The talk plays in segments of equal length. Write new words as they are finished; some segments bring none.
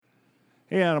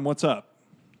Hey, Adam, what's up?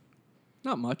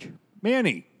 Not much.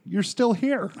 Manny, you're still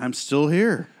here. I'm still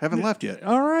here. Haven't left yet.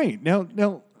 All right.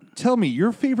 Now, tell me,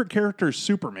 your favorite character is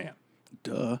Superman.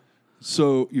 Duh.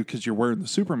 So, because you're wearing the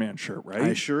Superman shirt, right?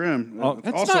 I sure am.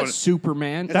 That's Also, not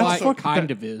Superman. That's Well, fucking- it kind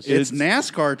of is. It's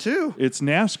NASCAR, too. It's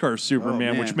NASCAR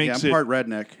Superman, Oh, which man. makes I'm it part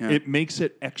redneck. Yeah. It makes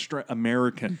it extra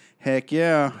American. Heck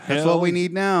yeah. That's Hell what we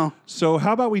need now. So,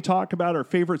 how about we talk about our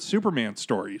favorite Superman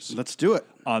stories Let's do it.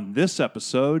 on this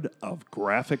episode of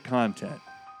Graphic Content?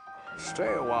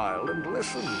 Stay a while and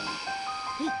listen.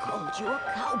 He called you a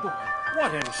cowboy.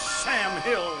 What in Sam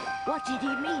Hill? What did he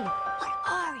mean? What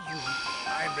are you?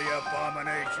 I'm the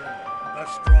Abomination, the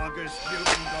strongest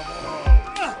mutant of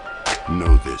all.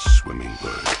 Know this, swimming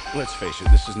bird. Let's face it,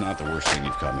 this is not the worst thing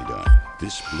you've caught me doing.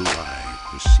 This blue eye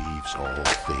perceives all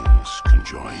things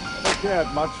conjoined. I cared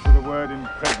much for the word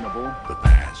impregnable. The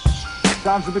past,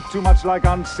 Sounds a bit too much like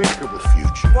unsinkable. the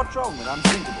future, What's wrong with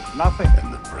unsinkable? Nothing.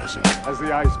 and the present. As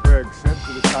the iceberg said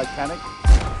to the Titanic.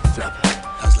 What's up?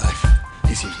 How's life?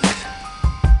 He seems nice.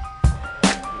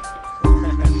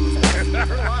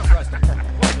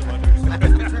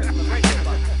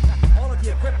 All of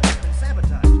the equipment has been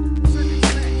sabotaged. Circuit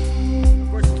smashed. Of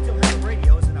course, we still have the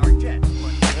radios in our jet.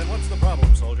 Then what's the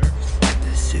problem, soldier?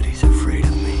 This city's afraid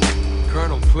of me.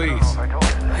 Colonel, please.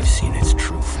 I've seen its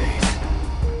true face.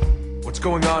 What's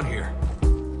going on here?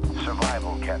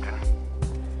 Survival, Captain.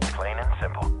 Plain and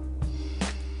simple.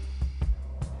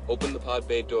 Open the pod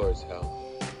bay doors, Hal.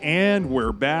 And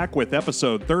we're back with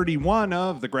episode 31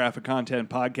 of the Graphic Content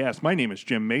Podcast. My name is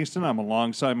Jim Mason. I'm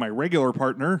alongside my regular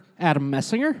partner Adam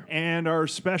Messinger. and our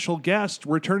special guest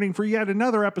returning for yet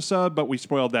another episode, but we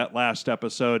spoiled that last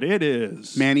episode. It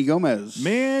is Manny Gomez.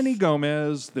 Manny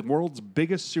Gomez, the world's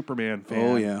biggest Superman fan.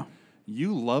 Oh, yeah.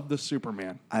 You love the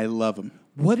Superman. I love him.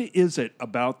 What is it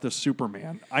about the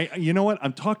Superman? You know what?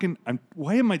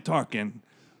 Why am I talking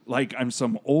like I'm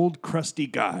some old crusty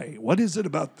guy? What is it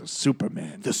about the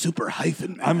Superman? The super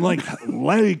hyphen man. I'm like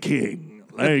Larry King,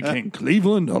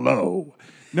 Cleveland, hello.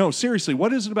 No, seriously,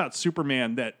 what is it about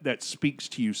Superman that speaks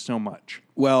to you so much?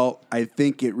 Well, I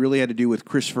think it really had to do with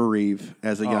Christopher Reeve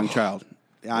as a young child.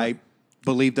 I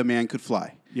believed a man could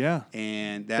fly. Yeah.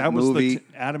 And that was movie...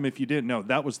 Adam, if you didn't know,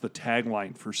 that was the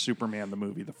tagline for Superman, the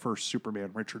movie, the first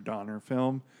Superman Richard Donner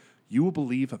film. You will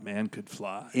believe a man could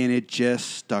fly. And it just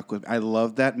stuck with me. I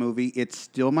love that movie. It's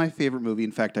still my favorite movie.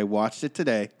 In fact, I watched it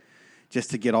today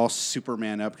just to get all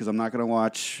Superman up because I'm not going to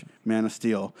watch Man of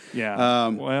Steel. Yeah.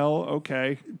 Well,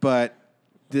 okay. But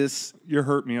this... You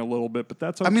hurt me a little bit, but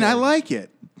that's okay. I mean, I like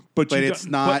it. But it's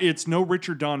not... But it's no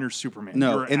Richard Donner Superman.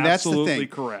 No, You're and that's the absolutely thing.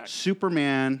 correct.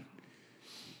 Superman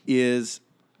is...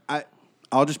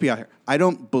 I'll just be out here. I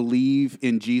don't believe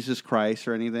in Jesus Christ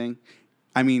or anything.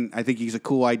 I mean, I think he's a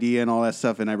cool idea and all that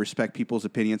stuff, and I respect people's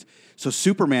opinions. So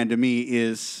Superman to me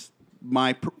is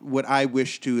what I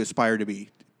wish to aspire to be,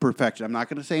 perfection. I'm not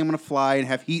going to say I'm going to fly and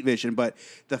have heat vision, but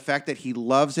the fact that he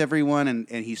loves everyone and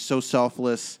he's so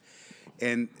selfless,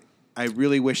 and I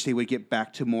really wish they would get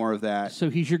back to more of that. So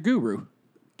he's your guru.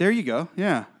 There you go.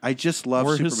 Yeah, I just love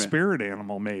Or Superman. his spirit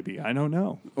animal, maybe. I don't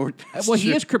know. Or Well,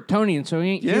 he is Kryptonian, so he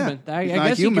ain't Yeah, human. I he's not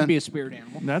guess he human. could be a spirit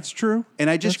animal. That's true. And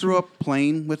I just grew up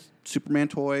playing with Superman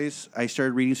toys. I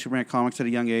started reading Superman comics at a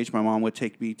young age. My mom would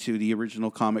take me to the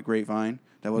original comic Grapevine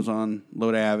that was on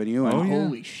Loda Avenue. And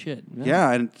Holy shit.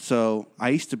 yeah, and so I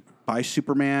used to buy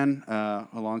Superman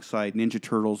alongside Ninja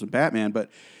Turtles and Batman, but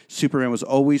Superman was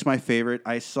always my favorite.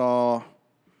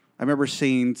 I remember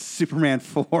seeing Superman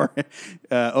 4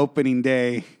 opening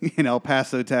day in El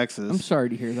Paso, Texas. I'm sorry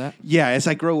to hear that. Yeah, as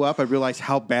I grow up, I realized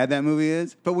how bad that movie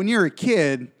is. But when you're a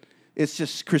kid, it's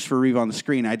just Christopher Reeve on the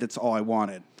screen. That's all I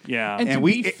wanted. Yeah. And to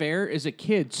we- be fair, as a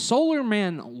kid, Solar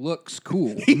Man looks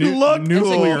cool. He looked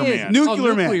Nuclear cool. Man.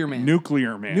 Nuclear Man. Nuclear Man.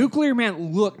 Nuclear Man. Nuclear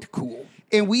Man looked cool.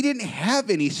 And we didn't have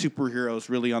any superheroes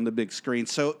really on the big screen,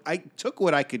 so I took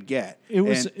what I could get. It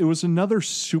was another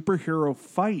superhero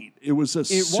fight. It was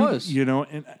you know,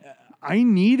 and I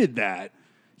needed that.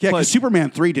 Yeah, But- because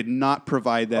Superman 3 did not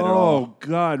provide that at all. Oh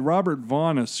God, Robert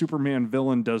Vaughn, a Superman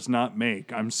villain, does not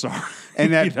make. I'm sorry,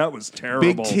 And that was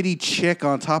terrible. Big titty chick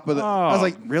on top of the... I was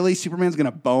like, really? Superman's going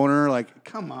to bone her? Like,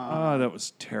 come on. Oh, that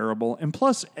was terrible. And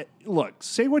plus, look,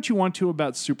 say what you want to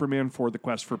about Superman for the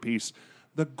Quest for Peace.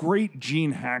 The great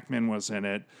Gene Hackman was in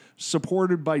it,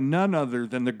 supported by none other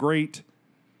than the great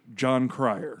John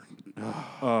Cryer.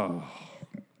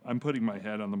 I'm putting my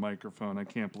head on the microphone. I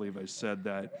can't believe I said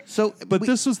that. But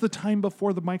this was the time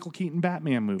before the Michael Keaton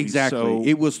Batman movie. Exactly. So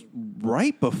It was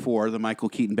right before the Michael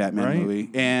Keaton Batman Right. movie.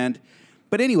 And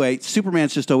But anyway,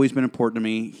 Superman's just always been important to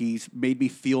me. He's made me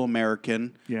feel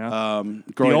American. Yeah.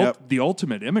 Growing up, the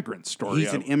ultimate immigrant story.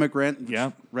 he's an immigrant, which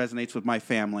Yeah. resonates with my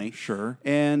family. Sure.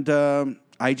 And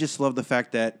I just love the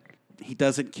fact that he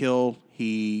doesn't kill.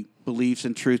 He believes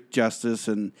in truth, justice,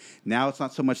 and now it's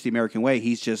not so much the American way.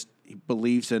 He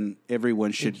believes in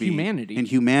everyone should be humanity. in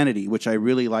humanity, which I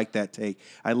really like that take.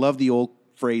 I love the old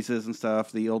phrases and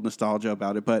stuff, the old nostalgia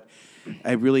about it, but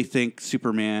I really think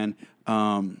Superman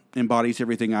embodies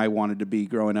everything I wanted to be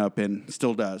growing up and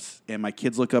still does. And my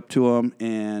kids look up to him,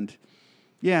 and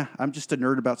yeah, I'm just a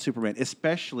nerd about Superman,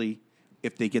 especially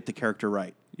if they get the character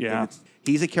right. Yeah.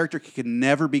 He's a character who can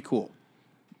never be cool.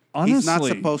 Honestly, He's not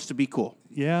supposed to be cool.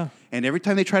 Yeah. And every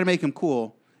time they try to make him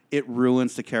cool, it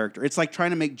ruins the character. It's like trying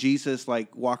to make Jesus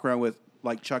like walk around with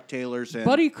like Chuck Taylors and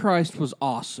Buddy Christ was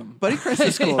awesome. Buddy Christ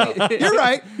is cool. You're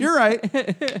right. You're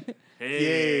right.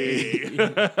 Hey.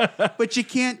 But you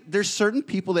can't. There's certain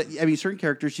people certain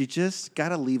characters you just got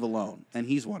to leave alone, and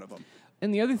he's one of them.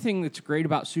 And the other thing that's great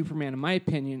about Superman, in my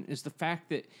opinion, is the fact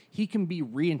that he can be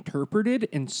reinterpreted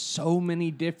in so many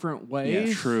different ways.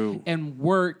 Yeah, true. And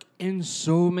work in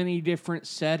so many different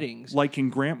settings. Like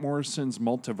in Grant Morrison's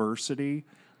Multiversity,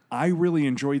 I really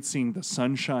enjoyed seeing the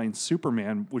Sunshine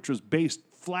Superman, which was based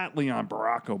flatly on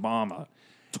Barack Obama.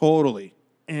 Totally.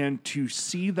 And to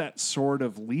see that sort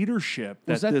of leadership.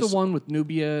 Was that the one with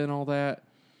Nubia and all that?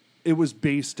 It was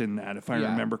based in that, if I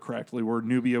Yeah. remember correctly, where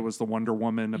Nubia was the Wonder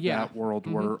Woman of Yeah. that world,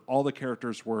 where all the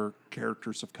characters were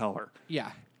characters of color.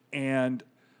 Yeah. And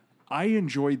I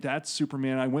enjoyed that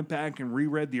Superman. I went back and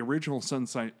reread the original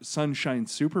Sunshine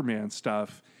Superman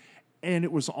stuff, and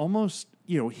it was almost,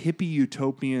 hippie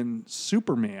utopian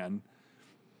Superman,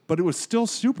 but it was still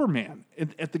Superman.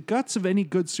 At the guts of any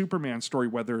good Superman story,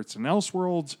 whether it's an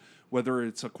Elseworlds, whether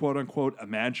it's a quote-unquote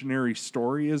imaginary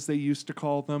story, as they used to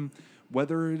call them,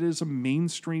 whether it is a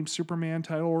mainstream Superman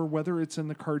title or whether it's in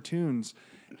the cartoons,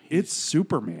 it's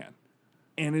Superman.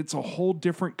 And it's a whole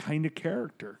different kind of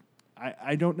character.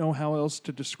 I don't know how else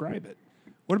to describe it.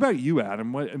 What about you,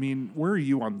 Adam? Where are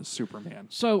you on the Superman?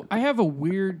 So I have a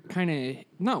weird kind of,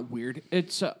 not weird,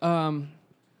 it's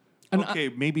Okay,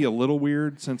 maybe a little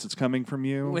weird since it's coming from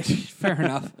you. fair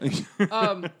enough.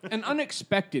 An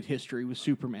unexpected history with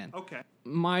Superman. Okay.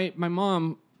 My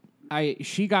mom,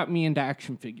 she got me into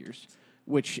action figures,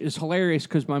 which is hilarious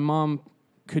because my mom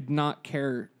could not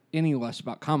care any less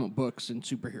about comic books and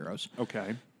superheroes.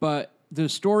 Okay. But the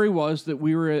story was that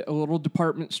we were at a little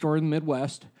department store in the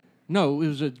Midwest. No, it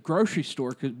was a grocery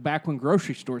store, 'cause back when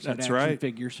grocery stores had That's action right.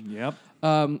 figures. Yep.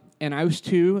 And I was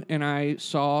 2, and I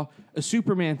saw a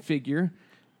Superman figure,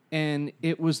 and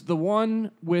it was the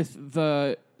one with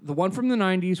the one from the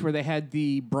 90s where they had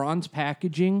the bronze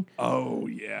packaging. Oh,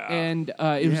 yeah. And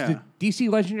it was the DC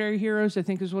Legendary Heroes, I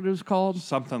think is what it was called.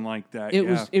 Something like that,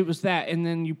 It was that, and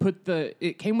then you put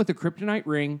it came with a kryptonite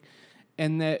ring,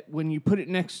 and that when you put it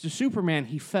next to Superman,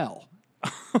 he fell.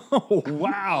 Oh,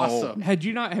 wow. Awesome. Have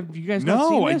you guys not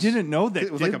seen No, I this? didn't know that.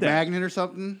 It was like a magnet or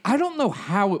something. I don't know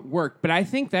how it worked, but I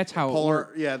think that's how it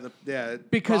worked.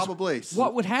 Because probably.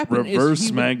 What would happen Reverse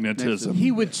is magnetism. he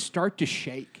would start to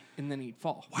shake, and then he'd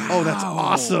fall. Wow. Oh, that's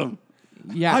awesome.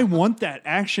 Yeah. I want that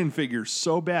action figure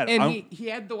so bad. And he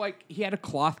had he had a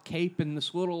cloth cape and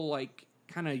this little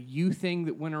kind of U thing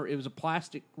that went. It was a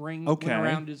plastic ring that went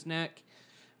around his neck.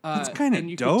 That's kinda and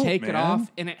you dope, could take it man.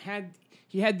 off, and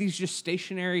he had these just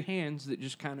stationary hands that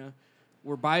just kind of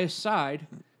were by his side.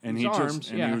 and his he arms,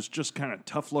 just he was just kind of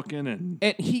tough looking and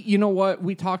you know what?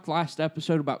 We talked last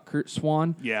episode about Kurt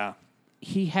Swan. yeah.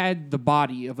 He had the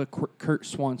body of a Kurt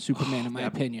Swan Superman, in my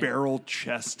opinion. Barrel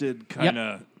chested kind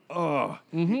of. Oh,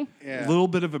 Yeah. little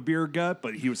bit of a beer gut,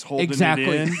 but he was holding Exactly.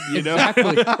 it in. You know,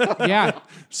 Exactly. Yeah.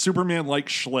 Superman like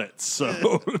Schlitz.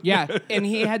 So Yeah. And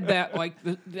he had that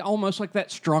almost like that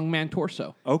strongman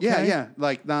torso. okay, Yeah.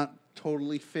 Like not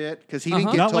totally fit because he didn't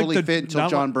get Not like totally fit until not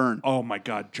John like- Byrne. Oh my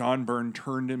God, John Byrne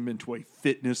turned him into a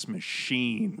fitness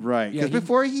machine. Right. Yeah, Because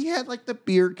before he had like the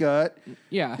beer gut.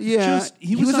 Yeah. Yeah.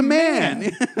 He was a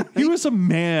man. He was a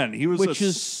man. He was Which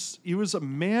he was a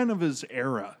man of his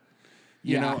era.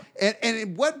 You Yeah. know,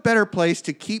 And what better place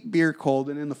to keep beer cold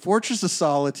than in the Fortress of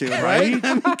Solitude, right?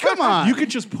 I mean, come on. you could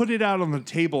just put it out on the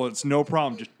table. It's no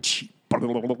problem. Just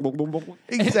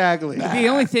Exactly. The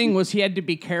only thing was he had to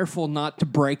be careful not to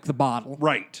break the bottle.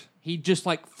 right. He'd just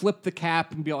flip the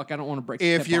cap and be like, I don't want to break the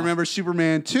If cap you off. remember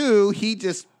Superman 2, he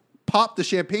just popped the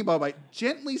champagne bottle by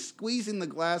gently squeezing the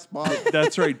glass bottle.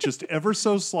 That's right. Just ever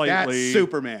so slightly. That's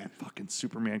Superman. Fucking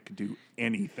Superman could do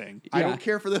anything. I Yeah. don't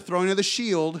care for the throwing of the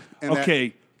shield. And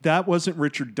Okay, that wasn't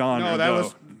Richard Donner. No, that though.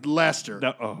 was Lester.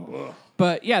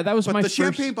 But yeah, that was But my the first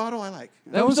champagne bottle I like.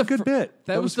 That was a good bit.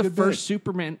 That was the a good first bit.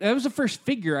 Superman. That was the first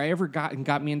figure I ever got and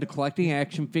got me into collecting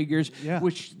action figures, Yeah.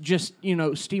 which just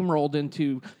steamrolled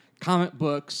into comic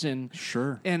books and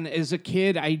Sure. And as a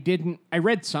kid, I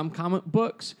read some comic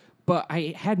books, but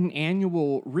I had an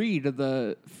annual read of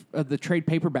the trade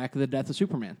paperback of the Death of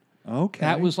Superman. Okay.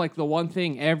 That was like the one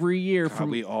thing every year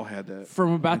We all had that.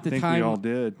 from about I the think time we all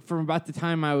did. from about the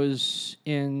time I was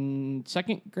in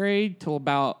second grade till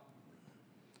about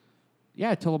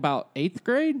 8th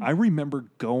grade. I remember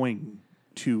going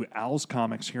to Al's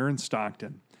Comics here in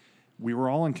Stockton. We were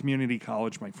all in community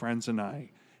college, my friends and I,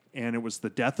 and it was the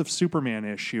Death of Superman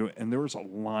issue, and there was a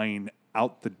line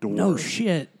out the door. No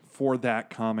shit. For that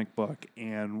comic book,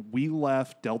 and we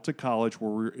left Delta College,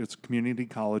 it's a community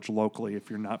college locally,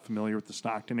 if you're not familiar with the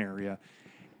Stockton area,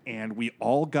 and we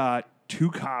all got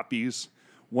 2 copies,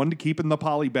 one to keep in the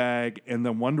poly bag, and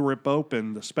then one to rip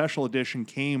open. The special edition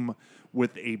came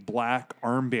with a black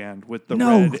armband with the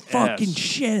red fucking S.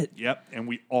 shit. Yep, and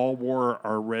we all wore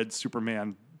our red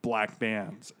Superman black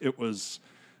bands. It was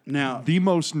Now the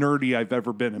most nerdy I've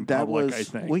ever been in that public, was I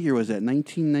think. what year was that?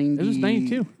 1990. It was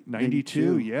 92.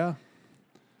 92, yeah.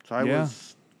 So I Yeah.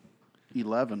 was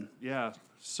 11. Yeah.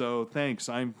 So thanks.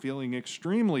 I'm feeling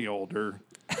extremely older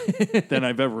than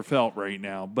I've ever felt right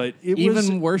now. But it was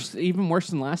Even worse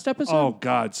than last episode. oh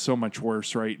God, so much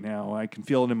worse right now. I can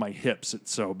feel it in my hips.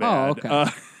 It's so bad. okay.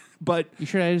 But You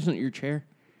sure that isn't your chair?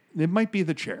 it might be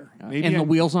the chair. Maybe And the I'm-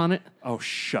 wheels on it? Oh,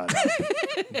 shut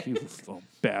up. You little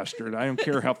bastard. I don't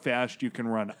care how fast you can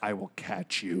run. I will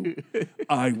catch you.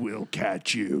 I will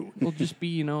catch you. It'll just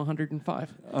be, 105.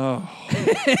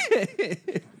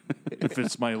 If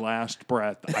it's my last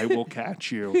breath, I will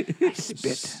catch you.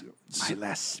 Spit. My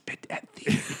last spit at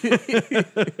thee.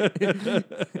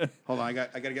 Hold on, I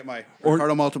got to get my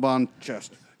Ricardo Montalban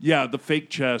chest. Yeah, the fake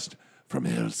chest from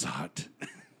his hut.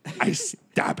 I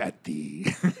stab at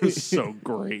thee. So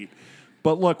great.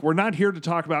 But look, we're not here to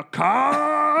talk about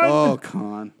Khan. Oh,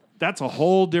 Con. That's a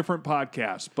whole different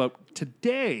podcast. But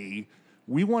today,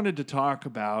 we wanted to talk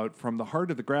about, from the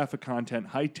heart of the graphic content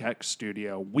high-tech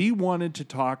studio, we wanted to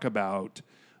talk about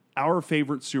our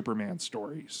favorite Superman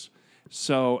stories.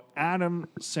 So, Adam,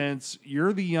 since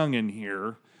you're the youngin'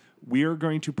 here, we are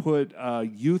going to put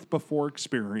youth before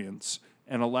experience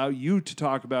and allow you to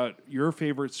talk about your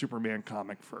favorite Superman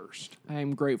comic first.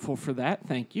 I'm grateful for that.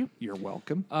 Thank you. You're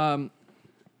welcome.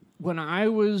 When I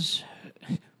was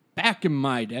back in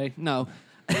my day, no.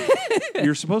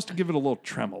 You're supposed to give it a little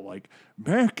tremble, like,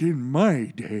 back in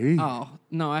my day. Oh,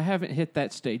 no, I haven't hit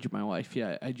that stage of my life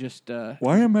yet. I just,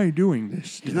 Why am I doing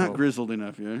this? He's not grizzled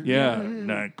enough, yeah? Yeah,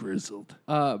 not grizzled.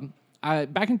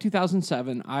 back in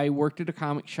 2007, I worked at a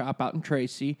comic shop out in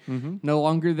Tracy. No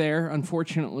longer there,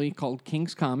 unfortunately, called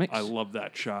King's Comics. I love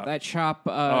that shop. That shop.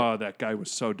 Oh, that guy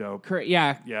was so dope.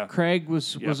 Yeah. Craig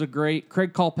was a great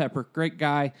Craig Culpepper, great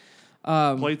guy.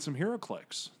 Played some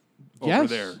HeroClix over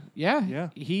there. Yeah.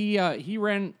 He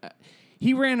ran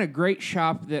a great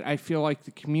shop that I feel like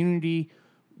the community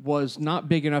was not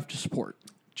big enough to support.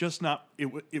 Just not.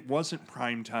 It wasn't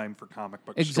prime time for comic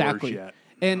book Exactly. stores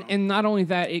yet. And not only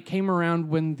that, it came around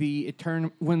when the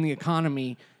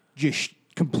economy just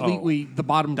completely the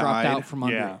bottom dropped Died. out from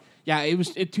under Yeah. it. Yeah, it was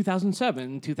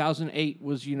 2007. 2008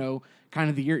 was kind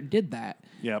of the year it did that.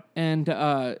 Yep. And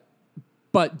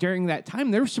but during that time,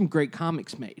 there were some great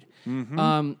comics made.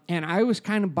 And I was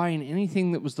kind of buying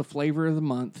anything that was the flavor of the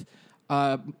month.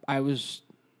 I was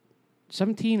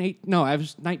 17, I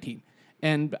was 19.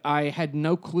 And I had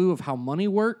no clue of how money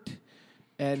worked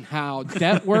and how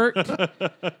debt worked.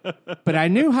 But I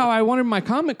knew how I wanted my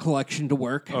comic collection to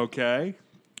work. Okay.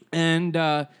 And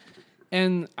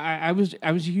I was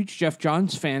a huge Jeff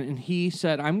Johns fan, and he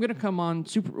said, I'm going to come on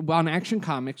Action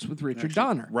Comics with Richard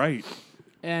Donner. Right.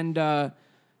 And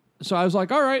so I was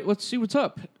like, all right, let's see what's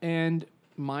up. And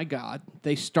my God,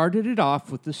 they started it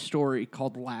off with this story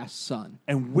called Last Son.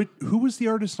 And who was the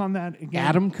artist on that again?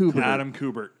 Adam Kubert. Adam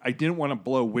Kubert. I didn't want to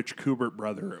blow which Kubert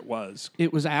brother it was.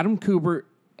 It was Adam Kubert,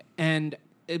 and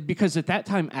because at that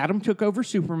time, Adam took over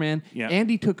Superman, Yeah.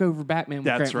 Andy took over Batman with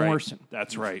That's Grant right. Morrison.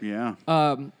 That's right. Yeah.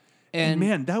 And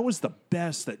man, that was the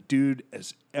best that dude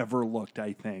has ever looked,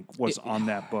 I think, was on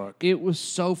that book. It was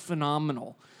so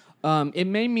phenomenal. It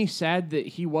made me sad that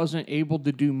he wasn't able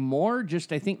to do more,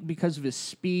 just I think because of his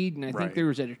speed, and I think Right. there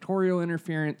was editorial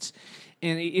interference,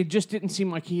 and it just didn't seem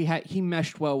like he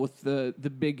meshed well with the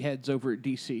big heads over at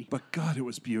DC. But God, it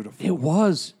was beautiful. It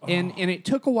was, and it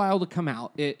took a while to come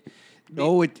out.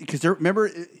 Oh, because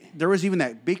there was even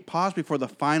that big pause before the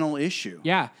final issue.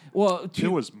 Yeah. Well, It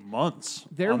was months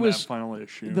There on was- that final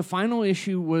issue. the final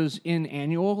issue was in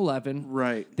Annual 11.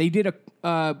 Right. They did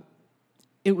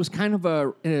it was kind of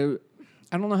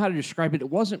I don't know how to describe it. It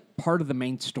wasn't part of the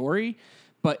main story,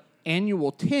 but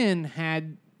Annual 10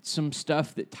 had some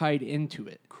stuff that tied into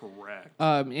it. Correct.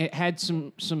 It had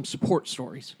some support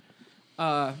stories.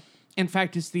 In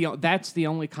fact, that's the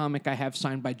only comic I have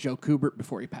signed by Joe Kubert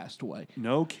before he passed away,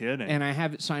 No kidding. and I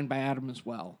have it signed by Adam as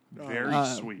well. Very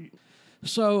sweet.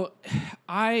 So,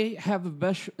 I have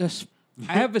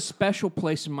a special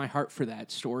place in my heart for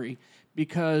that story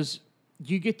because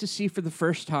you get to see for the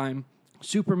first time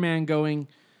Superman going,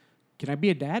 "Can I be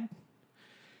a dad?"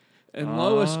 And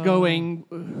Lois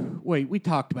going, "Wait, we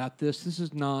talked about this. This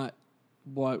is not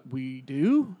what we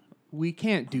do. We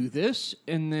can't do this."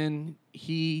 And then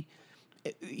he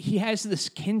has this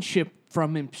kinship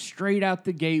from him straight out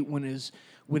the gate when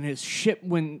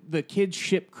the kid's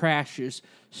ship crashes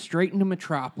straight into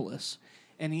Metropolis,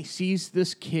 and he sees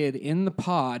this kid in the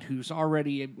pod who's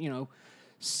already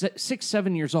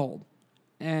 6-7 years old,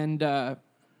 and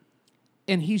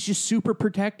he's just super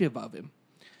protective of him.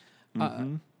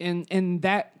 And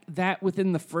that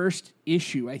within the first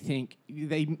issue, I think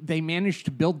they managed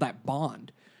to build that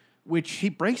bond, which He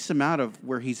breaks him out of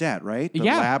where he's at, right? The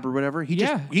Yeah. lab or whatever. He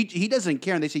Yeah. just he doesn't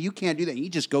care, and they say you can't do that. He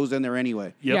just goes in there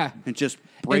anyway. Yep. yeah. And just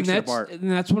breaks it apart. And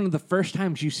that's one of the first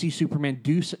times you see Superman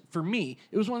do. For me,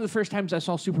 it was one of the first times I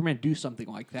saw Superman do something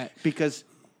like that. Because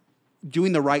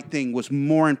doing the right thing was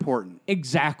more important.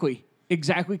 Exactly,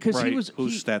 because Right.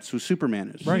 That's who Superman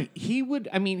is. Right. He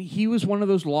was one of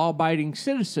those law-abiding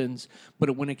citizens,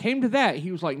 but when it came to that,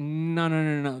 he was like,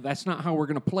 no, that's not how we're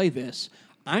going to play this.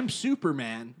 I'm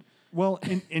Superman. Well,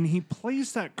 and he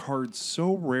plays that card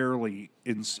so rarely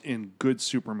in good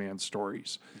Superman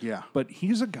stories. Yeah. But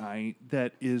he's a guy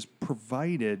that is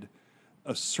provided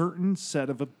a certain set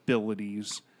of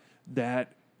abilities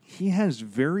that he has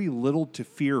very little to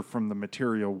fear from the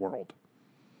material world.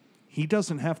 He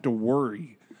doesn't have to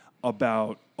worry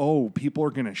about, people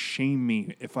are going to shame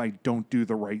me if I don't do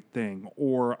the right thing,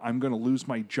 or I'm going to lose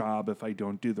my job if I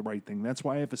don't do the right thing. That's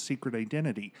why I have a secret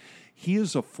identity. He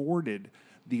is afforded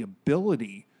the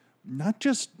ability, not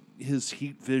just his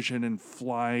heat vision and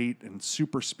flight and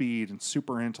super speed and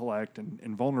super intellect and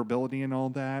vulnerability and all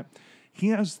that. He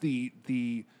has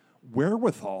the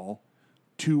wherewithal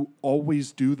to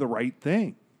always do the right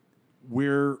thing,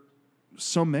 where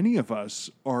so many of us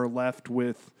are left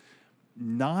with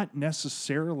not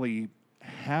necessarily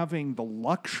having the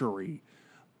luxury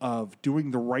of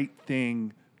doing the right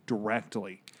thing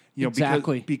directly.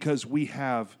 Exactly. Because we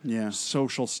have Yeah.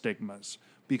 social stigmas,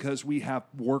 because we have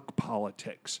work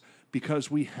politics, because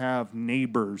we have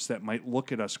neighbors that might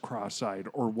look at us cross-eyed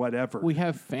or whatever. We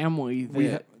have family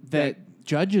that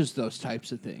judges those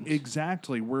types of things.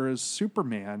 Exactly. Whereas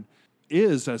Superman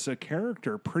is, as a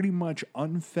character, pretty much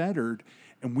unfettered,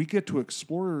 and we get to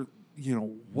explore,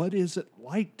 what is it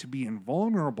like to be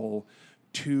invulnerable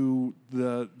to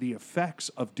the effects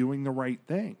of doing the right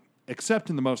thing, except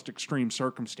in the most extreme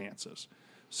circumstances.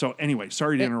 So anyway,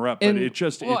 sorry to interrupt, but it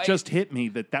just hit me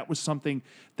that was something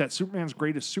that Superman's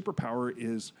greatest superpower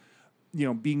is,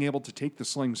 being able to take the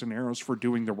slings and arrows for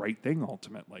doing the right thing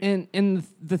ultimately. And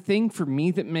the thing for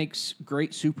me that makes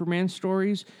great Superman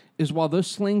stories is while those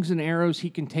slings and arrows he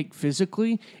can take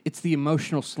physically, it's the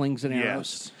emotional slings and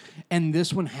arrows. Yes. And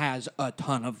this one has a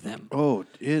ton of them. Oh,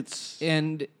 it's...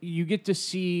 And you get to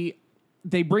see...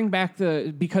 They bring back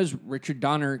because Richard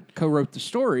Donner co-wrote the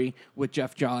story with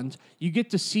Jeff Johns, you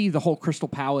get to see the whole Crystal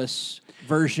Palace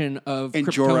version of And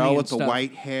Kryptonian Jor-El with the stuff.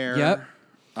 white hair. Yep.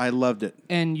 I loved it.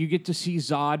 And you get to see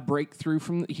Zod break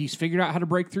through he's figured out how to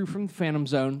break through from the Phantom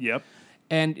Zone. Yep.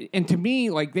 And to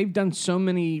me, like, they've done so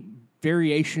many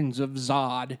variations of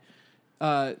Zod.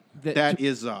 That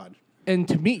is Zod. And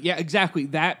to me, yeah, exactly.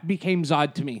 That became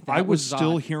Zod to me. That I was Zod.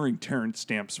 still hearing Terrence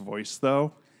Stamp's voice,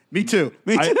 though. Me too.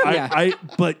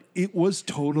 But it was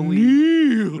totally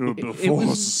before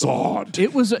Zod.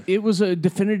 It was a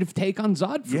definitive take on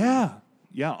Zod. For me.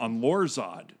 Yeah, on Lore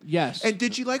Zod. Yes. And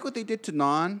did you like what they did to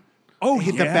Non? Oh,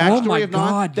 The yeah. backstory Oh, my of Non?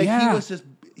 God, That yeah.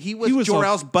 he was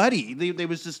Jor-El's buddy. They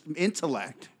was just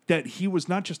intellect. That he was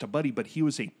not just a buddy, but he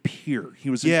was a peer. He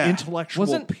was an Yeah. intellectual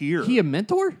Wasn't peer. he a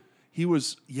mentor? He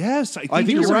was, yes, I think, I think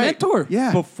He was you're a right. mentor.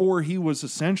 Yeah. Before he was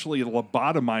essentially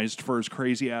lobotomized for his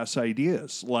crazy ass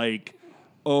ideas, like,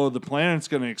 the planet's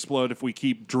going to explode if we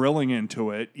keep drilling into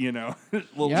it. Yeah.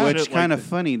 Which kind of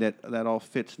funny that all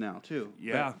fits now too.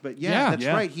 Yeah. but Yeah. that's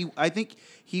Yeah. right. I think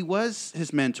he was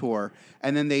his mentor,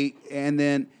 and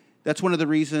then that's one of the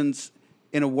reasons,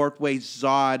 in a warped way,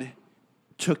 Zod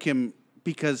took him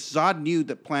because Zod knew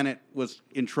that planet was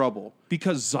in trouble.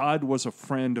 Because Zod was a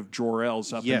friend of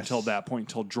Jor-El's up Yes. until that point,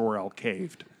 until Jor-El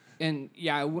caved. And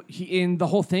yeah, and the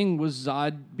whole thing was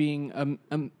Zod being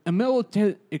a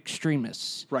militant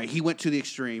extremist. Right. He went to the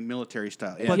extreme military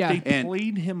style. But Yeah. they And-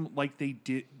 played him like they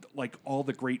did, like all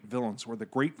the great villains, where the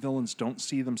great villains don't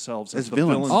see themselves as the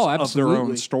villains. villains Oh, of their own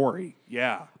absolutely. story.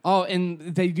 Yeah. Oh, and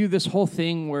they do this whole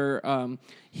thing where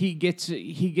he gets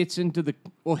into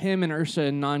him and Ursa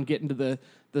and Non get into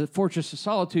the Fortress of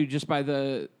Solitude just by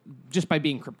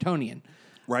being Kryptonian,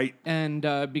 Right. and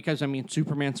because I mean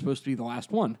Superman's supposed to be the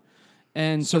last one,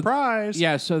 and Surprise. So,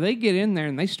 yeah, so they get in there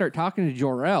and they start talking to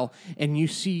Jor-El, and you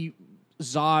see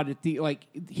Zod at the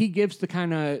he gives the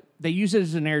kind of they use it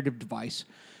as a narrative device.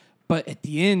 But at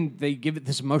the end, they give it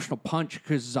this emotional punch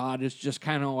because Zod is just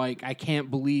kind of like, I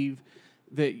can't believe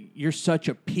that you're such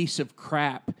a piece of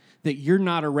crap that you're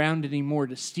not around anymore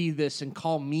to see this and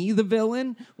call me the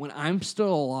villain when I'm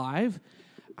still alive.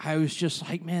 I was just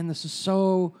like, man,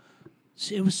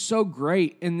 it was so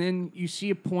great. And then you see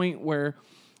a point where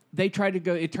they try to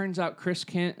go, it turns out Chris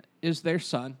Kent is their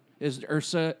son, is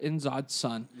Ursa and Zod's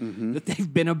son, that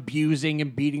they've been abusing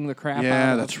and beating the crap out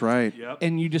Yeah, of. that's right. Yep.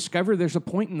 And you discover there's a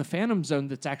point in the Phantom Zone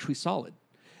that's actually solid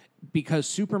because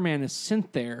Superman is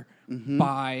sent there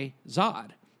by Zod.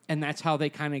 And that's how they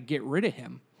kind of get rid of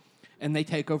him. And they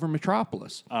take over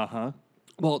Metropolis. Uh-huh.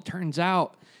 Well, it turns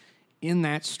out in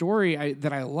that story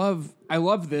I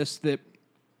love this, that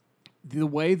the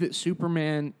way that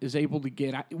Superman is able to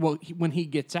get out, when he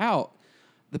gets out,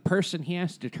 the person he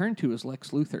has to turn to is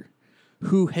Lex Luthor,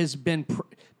 who has been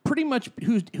pretty much,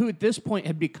 who at this point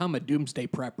had become a doomsday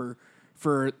prepper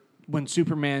for when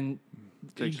Superman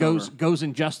goes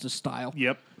Injustice style.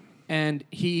 Yep. And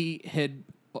he'd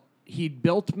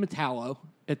built Metallo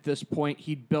at this point.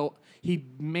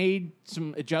 He'd made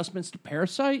some adjustments to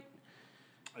Parasite.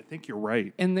 I think you're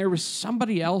right. And there was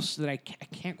somebody else that I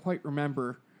can't quite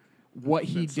remember what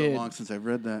he It's did. so long since I've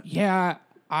read that. Yeah,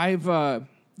 I've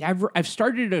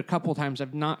started it a couple times.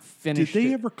 I've not Did finished they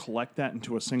it. ever collect that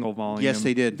into a single volume? Yes,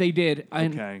 they did. They did.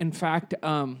 Okay. In fact,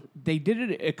 they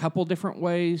did it a couple different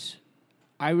ways.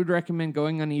 I would recommend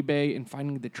going on eBay and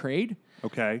finding the trade.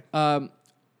 Okay.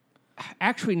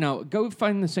 Actually, no. Go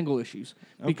find the single issues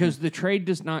because the trade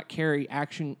does not carry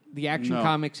the Action No.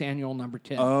 Comics annual number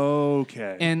 10.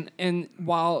 Okay. And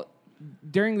while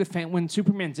during when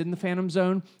Superman's in the Phantom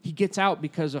Zone, he gets out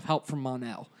because of help from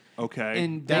Mon-El. Okay.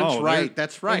 And That's Oh, right.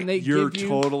 That's right. and they You're give you-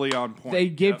 totally on point. They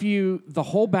give Yep. you the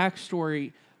whole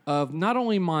backstory of not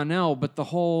only Mon-El but the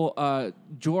whole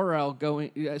Jor-El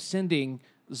sending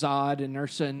Zod and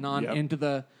Ursa and Non Yep. into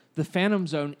the Phantom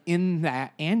Zone in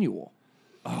that annual.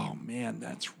 Oh man,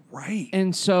 that's right.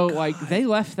 And so they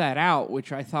left that out,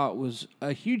 which I thought was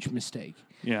a huge mistake.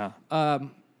 Yeah.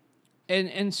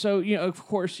 And so, of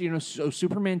course, so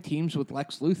Superman teams with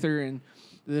Lex Luthor and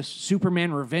this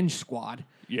Superman Revenge Squad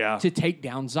Yeah. to take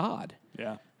down Zod.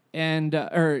 Yeah. And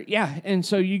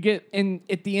so you get, and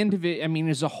at the end of it, I mean,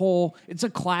 as a whole, it's a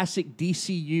classic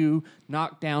DCU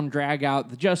knockdown, drag out.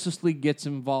 The Justice League gets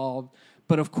involved,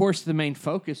 but of course, the main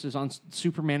focus is on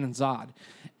Superman and Zod.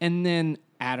 And then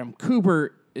Adam Kubert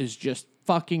is just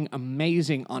fucking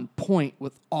amazing, on point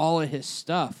with all of his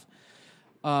stuff.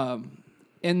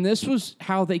 And this was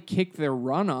how they kicked their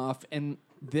run off, and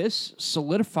this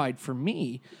solidified for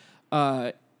me.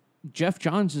 Jeff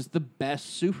Johns is the best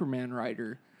Superman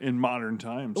writer In modern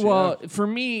times. Well, yeah. for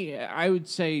me, I would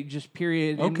say just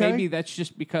period. And Okay. maybe that's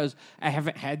just because I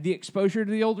haven't had the exposure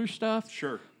to the older stuff.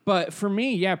 Sure. But for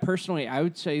me, yeah, personally, I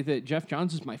would say that Jeff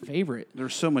Johns is my favorite.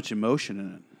 There's so much emotion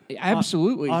in it.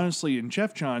 Absolutely. Honestly, and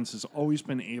Jeff Johns has always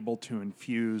been able to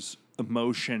infuse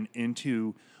emotion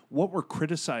into what were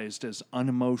criticized as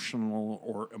unemotional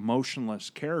or emotionless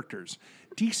characters.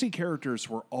 DC characters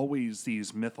were always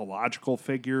these mythological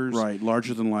figures. Right,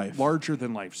 larger than life. Larger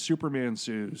than life. Superman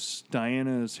Zeus,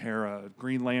 Diana is Hera,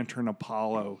 Green Lantern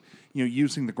Apollo,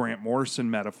 using the Grant Morrison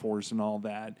metaphors and all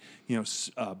that.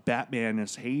 Batman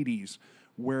is Hades,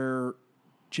 where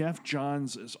Jeff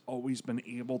Johns has always been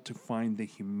able to find the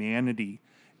humanity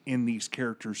in these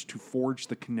characters to forge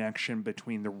the connection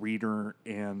between the reader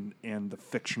and the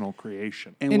fictional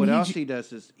creation. And what else he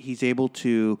does is he's able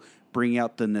to bring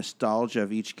out the nostalgia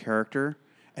of each character,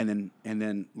 and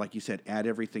then, like you said, add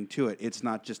everything to it. It's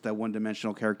not just that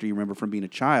one-dimensional character you remember from being a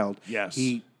child. Yes.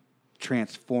 He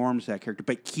transforms that character,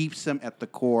 but keeps them at the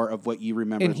core of what you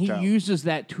remember and as a he child. uses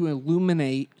that to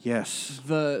illuminate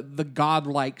the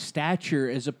godlike stature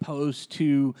as opposed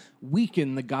to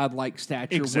weaken the godlike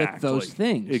stature with those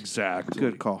things. Exactly.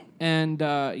 Good call. And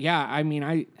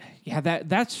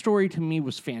that story to me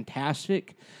was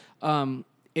fantastic.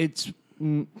 It's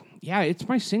Yeah, it's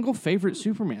my single favorite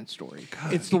Superman story.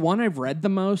 It's the one I've read the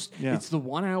most. Yeah. It's the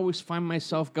one I always find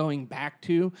myself going back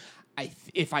to.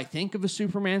 If I think of a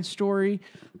Superman story,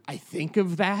 I think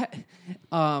of that.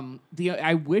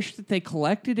 I wish that they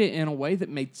collected it in a way that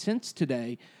made sense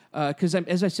today. Because,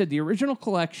 as I said, the original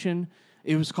collection,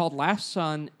 it was called Last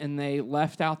Son, and they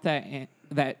left out that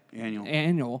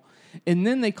annual. And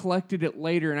then they collected it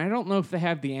later, and I don't know if they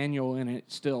have the annual in it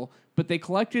still, but they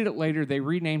collected it later. They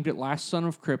renamed it Last Son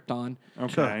of Krypton.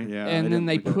 Okay. Yeah, And then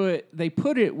they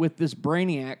put it with this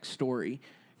Brainiac story,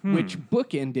 which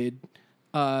bookended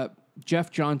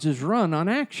Jeff Johns' run on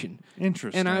Action.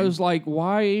 Interesting. And I was like,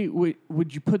 why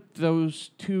would you put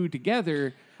those two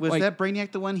together? Was that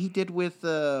Brainiac the one he did with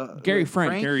Gary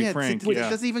Frank? Gary Frank, It yeah.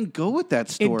 doesn't even go with that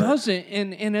story. It doesn't.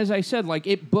 And as I said, like,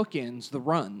 it bookends the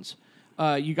runs.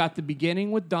 You got the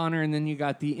beginning with Donner, and then you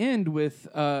got the end with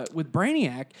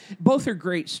Brainiac. Both are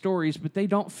great stories, but they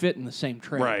don't fit in the same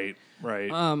trade.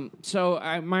 Right. So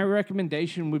my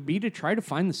recommendation would be to try to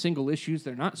find the single issues.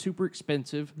 They're not super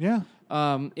expensive. Yeah.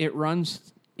 It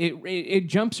runs. It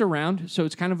jumps around, so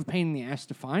it's kind of a pain in the ass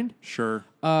to find. Sure.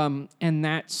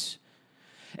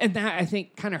 And that I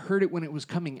think kind of hurt it when it was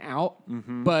coming out,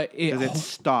 but Because it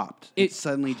stopped. It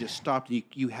suddenly just stopped.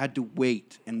 You had to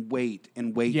wait and wait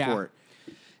and wait for it.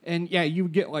 And yeah, you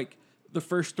would get like the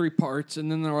first 3 parts,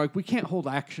 and then they're like, we can't hold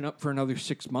Action up for another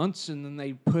 6 months, and then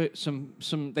they put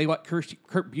they let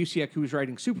Kurt Busiek, who was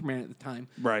writing Superman at the time,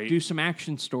 Right. do some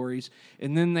Action stories,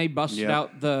 and then they busted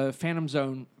out the Phantom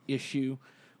Zone issue,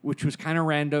 which was kind of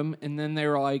random, and then they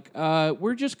were like,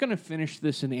 we're just going to finish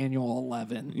this in annual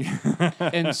 11.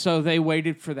 And so they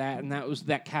waited for that, and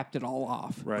that capped it all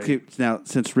off. Right. Okay, now,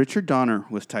 since Richard Donner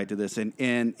was tied to this,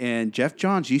 and Jeff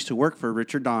Johns used to work for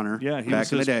Richard Donner Yeah, he back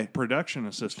was in the his day. production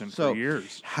assistant So, for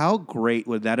years. how great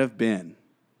would that have been?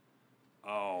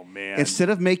 Oh man. Instead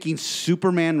of making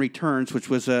Superman Returns, which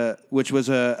was a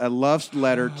love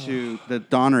letter to the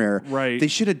Donner era, Right. they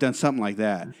should have done something like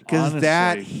that because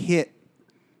that Honestly. hit.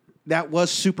 That was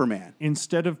Superman.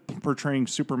 Instead of portraying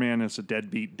Superman as a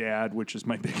deadbeat dad, which is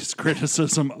my biggest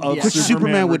criticism of Which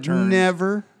Superman would Returns.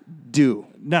 never do.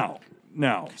 No.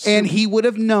 And he would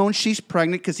have known she's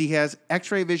pregnant because he has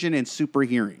X-ray vision and super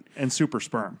hearing And super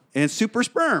sperm. and super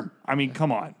sperm. I mean,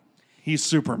 come on. He's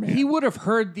Superman. He would have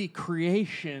heard the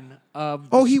creation of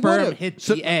Oh, the he sperm would've. hit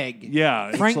So- the egg. Yeah,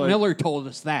 it's Frank like- Miller told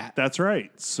us that. That's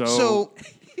right. So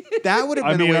that would have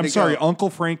been I mean, a way I'm to sorry. go. Uncle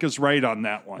Frank is right on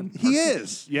that one. He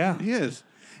is. Yeah. He is.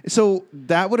 So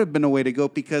that would have been a way to go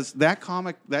because that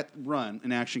comic, that run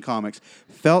in Action Comics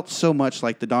felt so much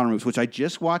like the Donner movies, which I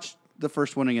just watched the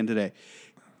first one again today.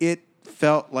 It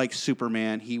felt like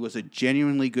Superman. He was a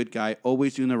genuinely good guy,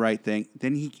 always doing the right thing.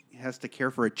 Then he has to care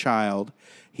for a child.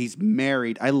 He's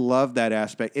married. I love that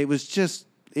aspect. It was just...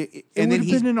 It and would then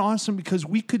have been an awesome because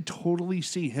we could totally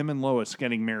see him and Lois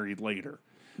getting married later.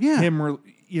 Yeah.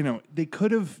 They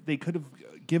could have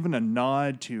given a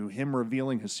nod to him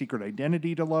revealing his secret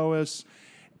identity to Lois,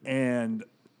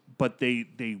 but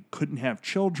they couldn't have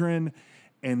children,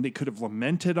 and they could have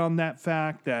lamented on that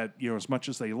fact that as much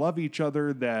as they love each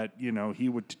other, that he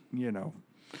would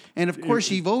And of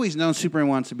course, you've always known Superman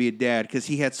wants to be a dad because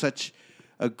he had such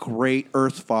a great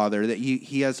Earth father that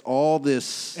he has all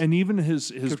this. And even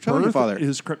his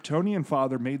Kryptonian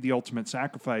father made the ultimate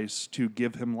sacrifice to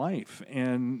give him life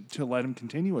and to let him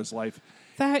continue his life.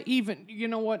 That even, you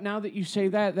know what, now that you say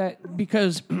that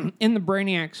because in the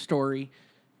Brainiac story,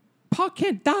 Pa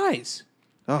Kent dies.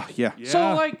 Oh, yeah. So,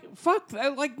 like, fuck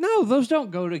that. Like, no, those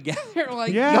don't go together.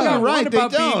 Like, Yeah, you got you're right, one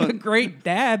about they being don't. a great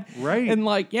dad. Right. And,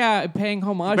 like, yeah, paying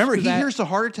homage Remember, to he that. hears the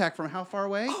heart attack from how far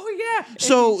away? Oh, yeah.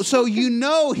 So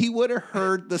he would have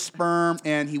heard the sperm,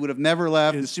 and he would have never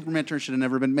left. The Superman turn should have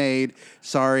never been made.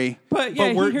 Sorry, But,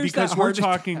 yeah, But he hears that we're heart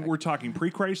talking attack. we're talking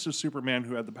pre-crisis Superman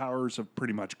who had the powers of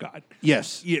pretty much God.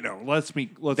 Yes, Let's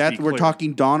be we're clear.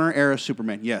 talking Donner era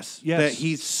Superman. Yes, Yes. that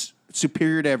he's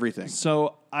superior to everything.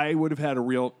 So I would have had a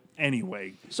real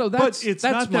anyway. So but it's that's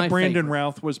not my that Brandon favorite.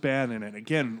 Routh was bad in it.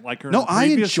 Again, like No, I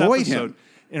enjoyed him.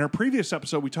 In our previous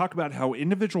episode, we talked about how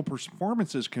individual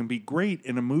performances can be great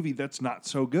in a movie that's not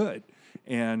so good.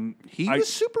 And He was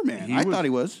Superman. I thought he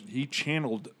was. He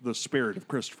channeled the spirit of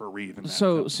Christopher Reeve in that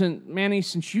So, film.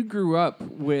 since you grew up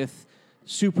with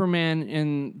Superman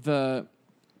in the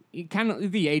kind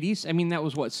of the 80s, I mean, that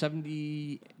was what,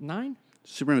 79?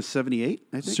 Superman was 78,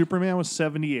 I think. Superman was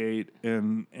 78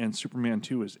 and Superman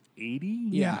 2 is 80?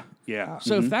 Yeah. Yeah.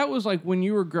 So if that was like when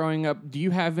you were growing up, do you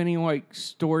have any like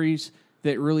stories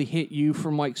that really hit you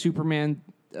from like Superman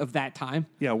of that time?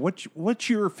 Yeah, what's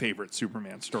your favorite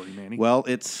Superman story, Manny? Well,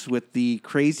 it's with the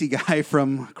crazy guy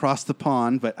from across the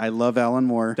pond, but I love Alan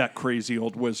Moore. That crazy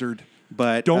old wizard.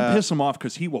 But Don't piss him off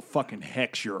because he will fucking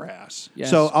hex your ass. Yes.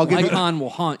 So I'll give you- Lycon will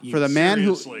haunt you. for the man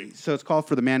Seriously. who. So it's called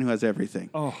For the Man Who Has Everything.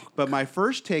 Oh, But my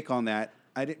first take on that,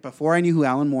 before I knew who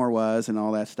Alan Moore was and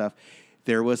all that stuff,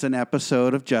 there was an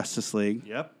episode of Justice League,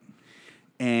 Yep.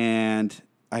 and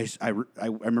I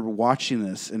remember watching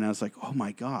this, and I was like, oh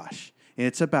my gosh,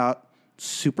 it's about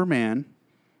Superman's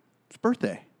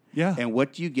birthday. Yeah. And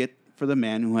what do you get for the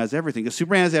man who has everything? Because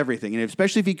Superman has everything, and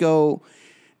especially if you go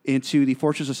into the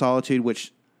Fortress of Solitude,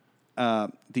 which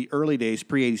the early days,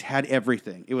 pre-'80s, had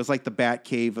everything. It was like the Bat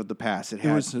Cave of the past. It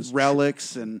had was his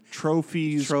relics and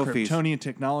Trophies, Trophies. Kryptonian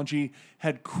technology,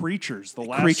 had creatures, the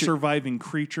last surviving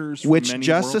creatures. From which many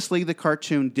Justice worlds. League, the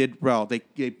cartoon, did well. They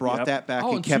brought Yep. that back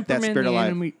Oh, and kept that Superman spirit the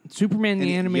alive. Superman the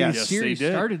And- animated yes, they series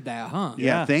did. started that, huh? Yeah,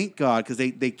 Yeah. thank God, because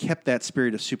they kept that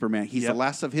spirit of Superman. He's Yep. the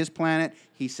last of his planet.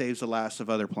 He saves the last of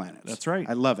other planets. That's right.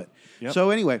 I love it. Yep. So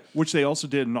anyway, Which they also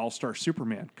did in All Star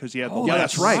Superman because he had the Oh, yeah,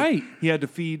 last. that's right. He had to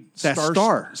feed That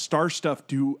star stuff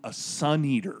to a sun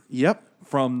eater yep.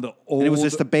 from the old. And it was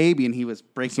just a baby, and he was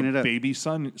breaking it up. baby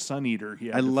sun eater. He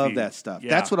had I to love feed. that stuff.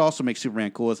 Yeah. That's what also makes Superman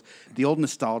cool is the old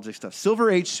nostalgic stuff. Silver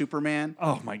Age Superman.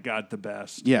 Oh my God, the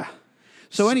best. Yeah.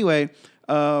 So anyway,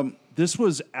 This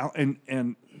was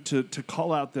and to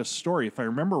call out this story, if I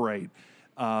remember right,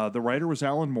 the writer was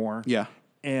Alan Moore. Yeah.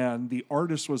 And the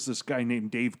artist was this guy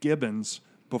named Dave Gibbons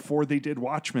before they did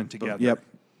Watchmen together. Yep.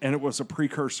 And it was a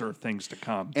precursor of things to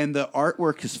come. and the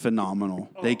artwork is phenomenal.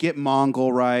 They get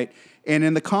Mongol right, and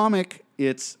in the comic,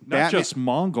 it's Not Batman. just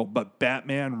Mongol, but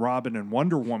Batman, Robin, and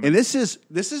Wonder Woman. And this is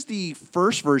the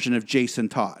first version of Jason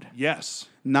Todd, yes.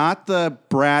 not the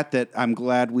brat that I'm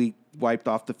glad we wiped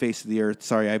off the face of the earth.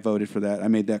 Sorry, I voted for that. I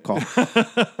made that call.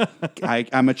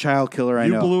 I'm a child killer. I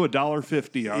You know. blew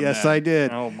 $1.50 on Yes, that. I did.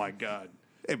 Oh my God.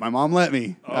 Hey, my mom let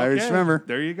me. I just Okay, remember.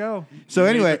 There you go. So You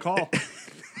made anyway- the call.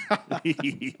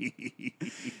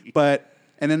 But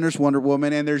and then there's Wonder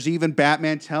Woman, and there's even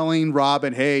Batman telling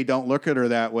Robin, "Hey, don't look at her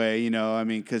that way." You know, I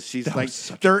mean, because she's like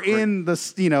they're in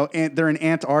the they're in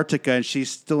Antarctica, and she's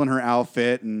still in her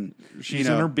outfit, and She's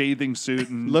in her bathing suit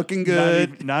and Looking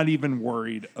good. Not even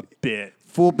worried a bit.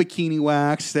 full bikini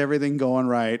wax, everything going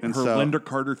right, and Her so Linda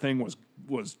Carter thing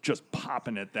was just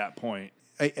popping at that point.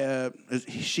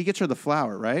 she gets her the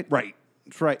flower, right? Right.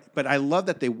 That's right. But I love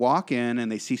that they walk in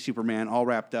and they see Superman all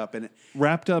wrapped up in it,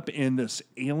 Wrapped up in this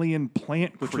alien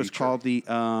plant which creature. was called the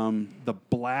the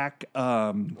black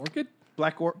Orchid?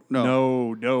 Black Or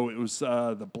no, it was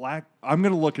the black. I'm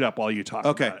going to look it up while you talk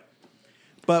Okay. about it.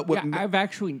 But what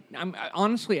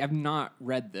Honestly, I've not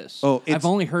read this. Oh, I've it's-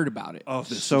 only heard about it. Oh,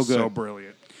 this So is good. so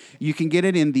brilliant. you can get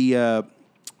it in the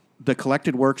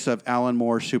collected works of Alan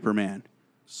Moore Superman.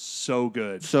 So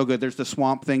good. So good. There's the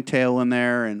Swamp Thing tale in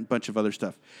there and a bunch of other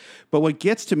stuff. But what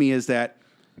gets to me is that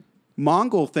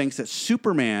Mongol thinks that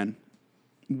Superman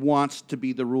wants to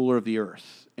be the ruler of the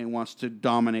earth and wants to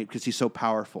dominate because he's so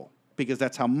powerful. Because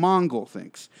that's how Mongol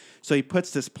thinks. So he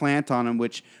puts this plant on him,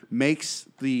 which makes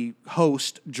the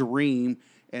host dream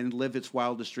and live its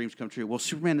wildest dreams come true. Well,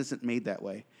 Superman isn't made that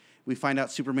way. We find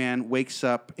out Superman wakes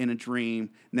up in a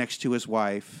dream next to his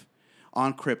wife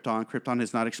on Krypton. Krypton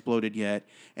has not exploded yet.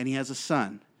 And he has a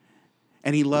son.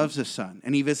 And he loves his son.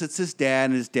 And he visits his dad,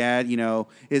 and his dad,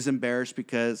 is embarrassed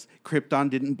because Krypton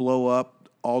didn't blow up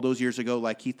all those years ago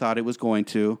like he thought it was going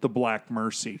to. The Black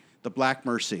Mercy. The Black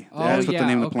Mercy. Oh, That's what the yeah,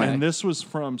 name of the okay. planet. And this was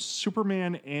from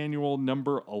Superman Annual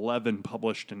number 11,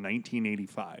 published in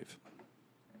 1985.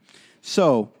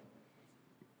 So,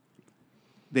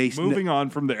 Moving on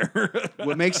from there.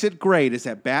 what makes it great is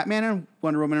that Batman and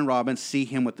Wonder Woman and Robin see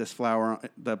him with this flower,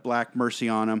 the Black Mercy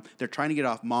on him. They're trying to get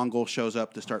off. Mongol shows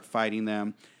up to start fighting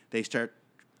them. They start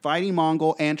fighting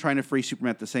Mongol and trying to free Superman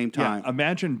at the same time. Yeah,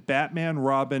 imagine Batman,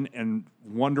 Robin, and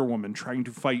Wonder Woman trying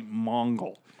to fight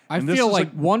Mongol. I And this feel is like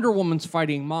Wonder Woman's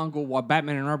fighting Mongol while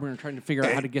Batman and Robin are trying to figure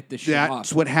out how to get this shit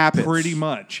That's off. what happens. pretty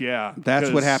much, yeah. That's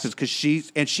what 'Cause happens because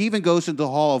she even goes into the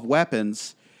Hall of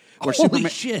Weapons where Holy Superman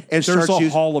shit. and There's starts a using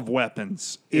hall of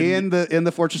weapons in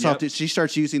the Fortress of Yep. Solitude. She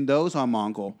starts using those on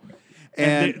Mongol.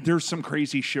 And there's some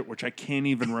crazy shit which I can't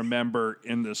even remember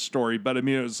in this story, but I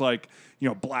mean it was like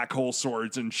black hole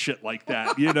swords and shit like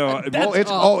that.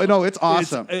 It's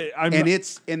awesome. I'm and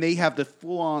not- and they have the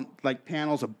full on like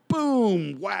panels of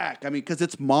boom whack. I mean, because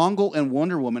it's Mongol and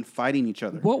Wonder Woman fighting each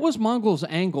other. What was Mongol's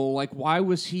angle? Like, why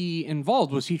was he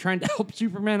involved? Was he trying to help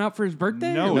Superman out for his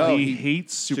birthday? No, No, he he-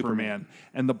 hates Superman.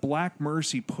 And the Black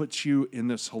Mercy puts you in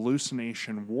this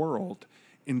hallucination world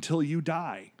until you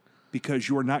die. because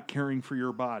you are not caring for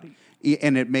your body.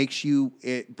 And it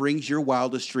brings your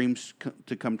wildest dreams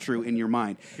to come true in your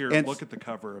mind. Here, and look at the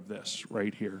cover of this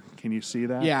right here. Can you see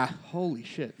that? Yeah. Holy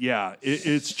shit. Yeah,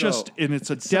 it's just, and it's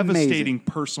a it's devastating amazing.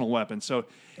 personal weapon. So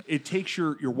it takes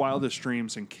your wildest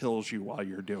dreams and kills you while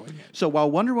you're doing it. So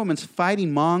while Wonder Woman's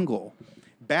fighting Mongol,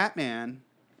 Batman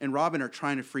and Robin are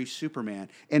trying to free Superman.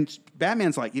 And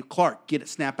Batman's like, Clark, get it,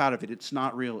 snap out of it. It's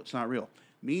not real. It's not real.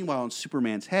 Meanwhile, in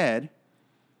Superman's head,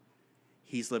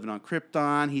 he's living on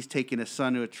Krypton. He's taking his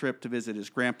son to a trip to visit his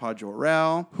grandpa,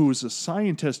 Jor-El. Who is a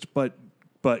scientist, but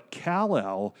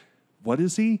Kal-El, what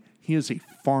is he? He is a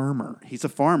farmer. He's a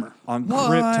farmer. On What?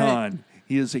 Krypton.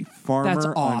 He is a farmer. That's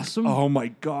awesome. Oh, my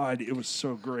God. It was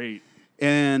so great.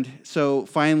 And so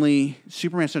finally,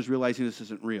 Superman starts realizing this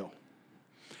isn't real.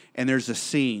 And there's a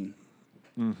scene.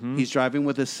 Mm-hmm. He's driving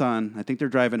with his son. I think they're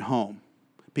driving home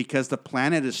because the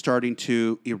planet is starting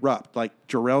to erupt. Like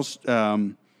Jor-El's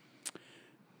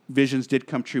visions did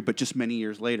come true, but just many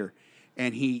years later.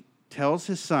 And he tells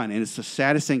his son, and it's the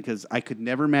saddest thing because I could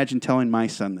never imagine telling my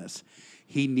son this.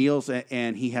 He kneels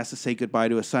and he has to say goodbye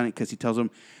to his son because he tells him,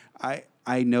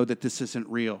 I know that this isn't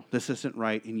real. This isn't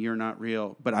right, and you're not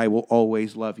real, but I will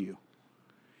always love you.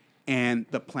 And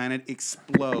the planet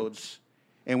explodes.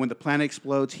 And when the planet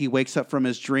explodes, he wakes up from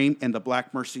his dream, and the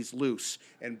Black Mercy's loose.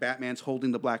 And Batman's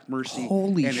holding the Black Mercy.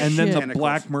 Holy and shit. And then the tentacles.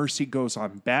 Black Mercy goes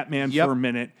on Batman Yep. for a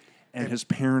minute, and his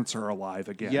parents are alive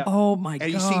again. Yep. Oh, my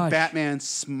And you see Batman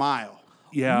smile.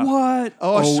 Yeah. What?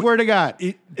 Oh, I swear to God.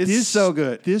 It's so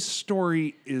good. This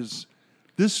story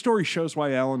shows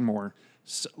why Alan Moore.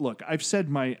 Look, I've said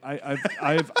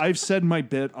I've said my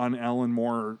bit on Alan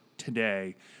Moore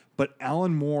today, but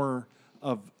Alan Moore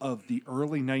of the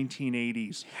early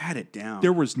 1980s had it down.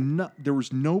 There was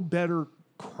no better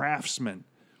craftsman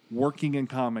working in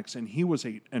comics, and he was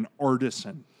an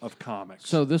artisan of comics.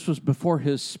 So this was before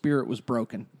his spirit was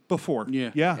broken. Before,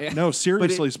 Yeah. no,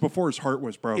 seriously, it's before his heart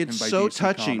was broken. It's by so DC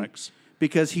touching Comics.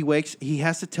 because he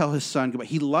has to tell his son goodbye.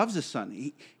 He loves his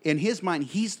son. In his mind,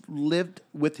 he's lived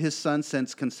with his son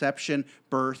since conception,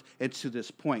 birth, and to this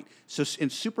point. So in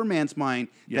Superman's mind,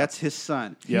 that's his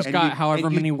son. He's And got however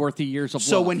many worthy years of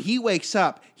So love. when he wakes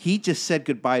up, he just said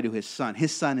goodbye to his son.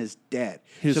 His son is dead.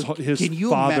 His So can you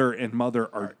father and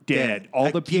mother are dead. All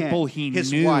the Again, people he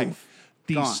his knew. wife,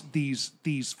 gone.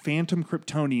 These phantom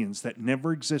Kryptonians that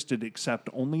never existed except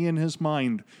only in his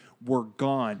mind were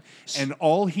gone. And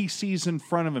all he sees in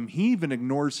front of him, he even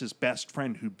ignores his best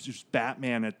friend, who's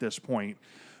Batman at this point,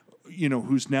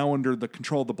 who's now under the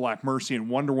control of the Black Mercy, and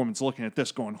Wonder Woman's looking at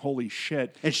this going, holy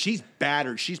shit. And she's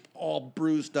battered. She's all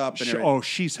bruised up. And everything.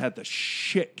 She's had the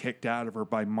shit kicked out of her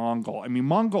by Mongol. I mean,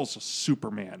 Mongol's a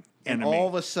Superman And enemy. all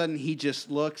of a sudden, he just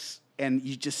looks, and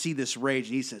you just see this rage,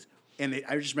 and he says,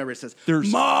 I just remember it says,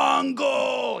 There's-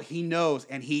 Mongol! He knows,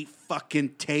 and he fucking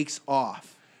takes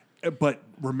off. But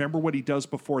remember what he does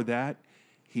before that?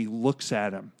 He looks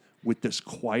at him with this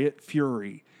quiet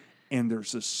fury, and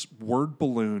there's this word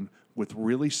balloon with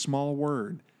really small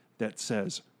word that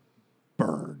says,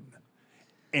 burn.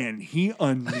 And he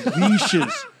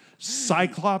unleashes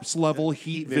Cyclops level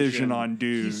heat vision on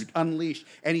dude. He's unleashed.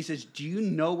 And he says, do you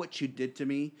know what you did to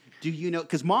me? Do you know?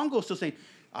 Because Mongol's still saying,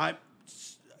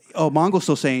 Mongol's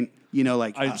still saying,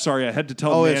 I'm sorry, I had to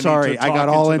tell Oh, Manny sorry, to I talk got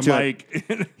all into the into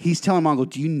it. mic. He's telling Mongol,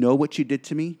 do you know what you did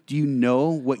to me? Do you know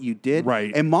what you did?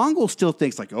 Right. And Mongol still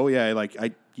thinks like, oh yeah,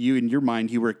 you in your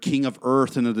mind, you were king of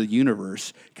Earth and of the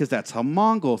universe, because that's how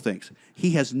Mongol thinks.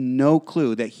 He has no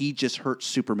clue that he just hurt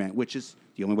Superman, which is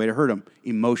the only way to hurt him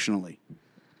emotionally,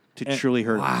 to truly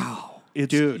hurt him. Wow.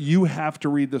 Dude, you have to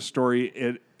read the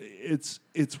story. It's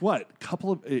what?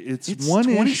 It's one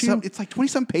 20 issue. It's like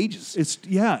 20-some pages.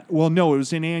 Well, no, it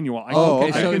was an annual.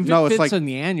 Okay, so if no, it it's fits like in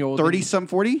the annual, 30-some,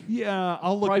 40? Yeah,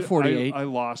 I'll look Probably at 48. I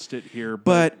lost it here.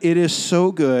 But it is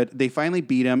so good. They finally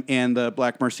beat him, and the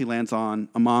Black Mercy lands on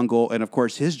a Mongol, and of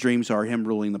course, his dreams are him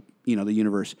ruling the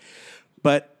universe.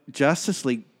 But Justice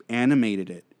League animated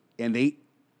it, and they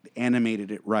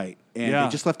animated it right, and they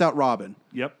just left out Robin.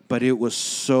 Yep. But it was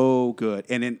so good,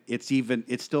 and it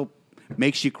still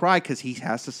makes you cry because he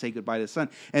has to say goodbye to the son,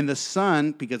 and the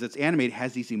son, because it's animated,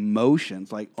 has these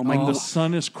emotions like, oh my the god,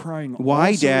 son is crying. why,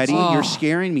 Also, Daddy? it's- You're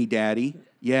scaring me, Daddy.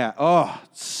 Yeah. Oh,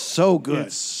 so good.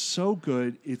 It's so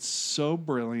good. It's so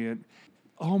brilliant.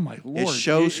 Oh my Lord! It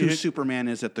shows who Superman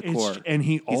is at the core. And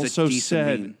he He's a also decent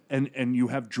said, being. and you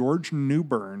have George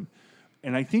Newbern,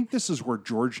 and I think this is where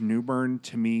George Newbern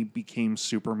to me became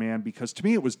Superman, because to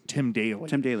me it was Tim Daly.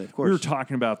 Tim Daly, of course. We were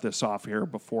talking about this off air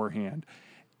beforehand,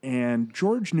 and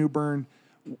George Newbern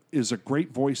is a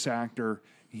great voice actor.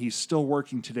 He's still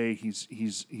working today.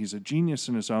 He's a genius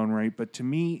in his own right. But to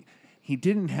me, he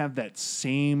didn't have that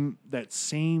same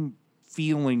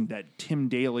feeling that Tim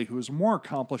Daly, who was a more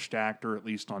accomplished actor, at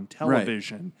least on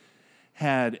television,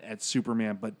 had at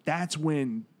Superman. But that's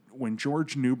when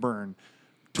George Newbern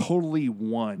totally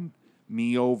won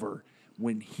me over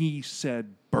when he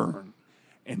said burn.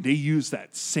 And they used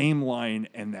that same line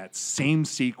and that same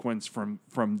sequence from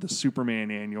the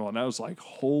Superman annual. And I was like,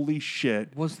 holy shit.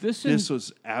 This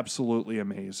was absolutely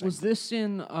amazing. Was this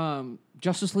in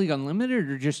Justice League Unlimited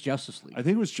or just Justice League? I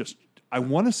think it was just, I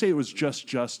want to say it was just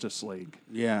Justice League.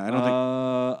 Yeah, I don't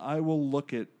think. I will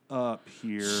look it up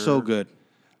here. So good.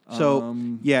 So,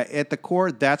 at the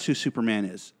core, that's who Superman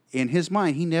is. In his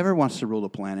mind, he never wants to rule the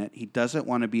planet. He doesn't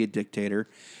want to be a dictator.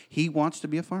 He wants to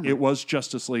be a farmer. It was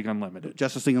Justice League Unlimited.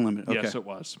 Justice League Unlimited. Okay. Yes, it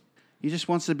was. He just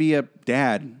wants to be a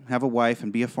dad, have a wife,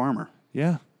 and be a farmer.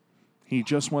 Yeah. He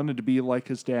just wanted to be like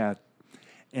his dad.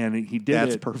 And he did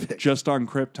That's it perfect. just on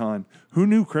Krypton. Who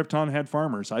knew Krypton had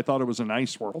farmers? I thought it was an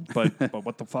ice world, but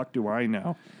what the fuck do I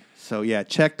know? So,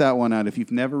 check that one out. If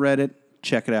you've never read it,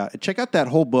 check it out. Check out that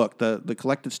whole book, the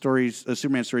collected stories,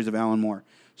 Superman stories of Alan Moore.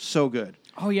 So good.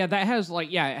 Oh, yeah, that has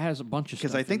it has a bunch of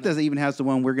stuff. Because I think that even has the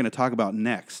one we're going to talk about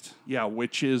next. Yeah,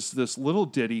 which is this little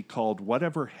ditty called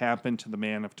Whatever Happened to the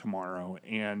Man of Tomorrow.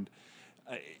 And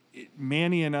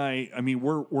Manny and I mean,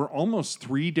 we're almost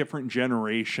 3 different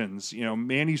generations. You know,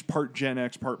 Manny's part Gen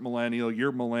X, part millennial.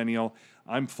 You're millennial.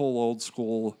 I'm full old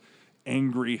school,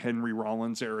 angry Henry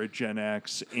Rollins era Gen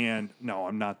X. And no,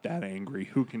 I'm not that angry.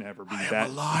 Who can ever be that?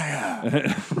 I'm a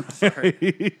liar.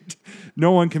 Right?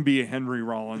 No one can be a Henry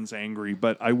Rollins angry.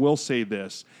 But I will say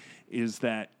this, is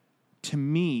that to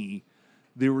me,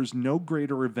 there was no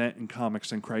greater event in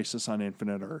comics than Crisis on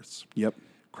Infinite Earths. Yep.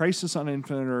 Crisis on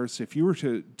Infinite Earths, if you were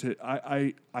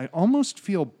I almost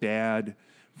feel bad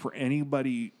for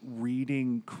anybody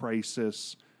reading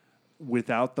Crisis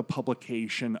without the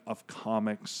publication of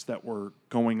comics that were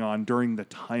going on during the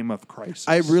time of Crisis.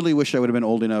 I really wish I would have been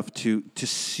old enough to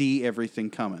see everything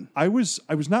coming. I was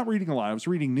not reading a lot. I was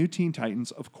reading New Teen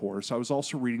Titans, of course. I was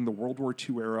also reading the World War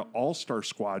II era All-Star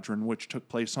Squadron, which took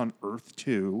place on Earth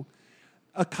 2.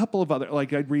 A couple of other,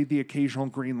 like I'd read the occasional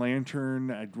Green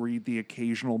Lantern, I'd read the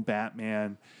occasional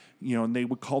Batman, you know, and they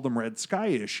would call them Red Sky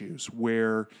issues,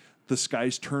 where the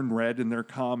skies turned red in their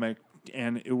comic,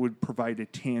 and it would provide a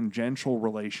tangential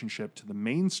relationship to the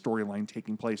main storyline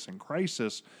taking place in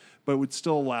Crisis, but would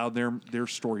still allow their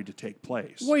story to take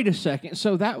place. Wait a second.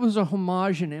 So that was a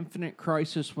homage in Infinite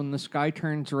Crisis when the sky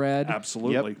turns red?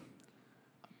 Absolutely. Yep.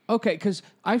 Okay, because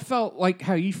I felt like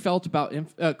how you felt about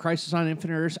Crisis on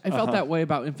Infinite Earths. I felt that way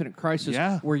about Infinite Crisis,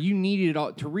 where you needed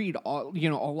to read a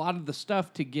lot of the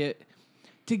stuff to get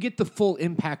the full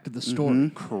impact of the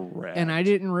story. Correct. And I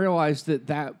didn't realize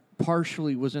that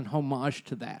partially was in homage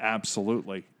to that.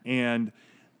 Absolutely. And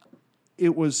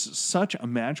it was such a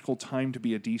magical time to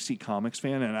be a DC Comics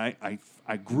fan, and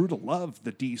I grew to love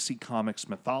the DC Comics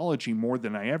mythology more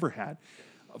than I ever had.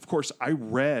 Of course, I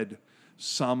read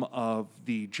some of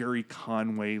the Jerry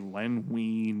Conway, Len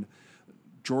Wein,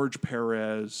 George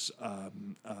Perez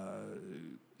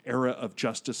era of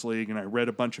Justice League, and I read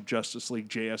a bunch of Justice League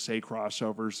JSA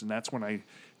crossovers, and that's when I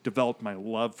developed my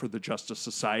love for the Justice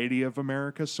Society of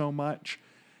America so much.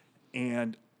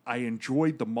 And I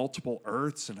enjoyed the multiple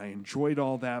Earths, and I enjoyed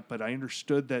all that, but I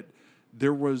understood that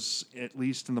there was, at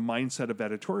least in the mindset of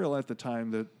editorial at the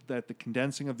time, that the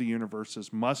condensing of the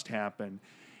universes must happen.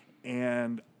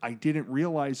 And I didn't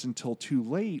realize until too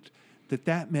late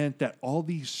that meant that all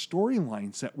these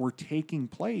storylines that were taking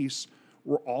place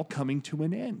were all coming to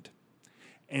an end.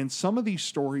 And some of these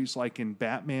stories, like in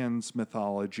Batman's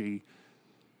mythology,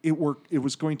 it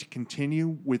was going to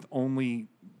continue with only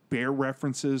bare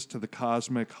references to the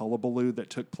cosmic hullabaloo that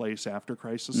took place after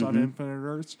Crisis on Infinite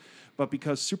Earths. But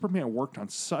because Superman worked on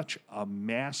such a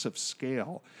massive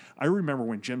scale, I remember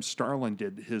when Jim Starlin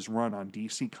did his run on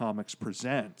DC Comics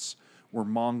Presents, where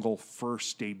Mongol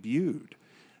first debuted,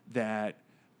 that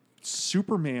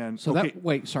Superman... So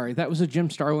that was a Jim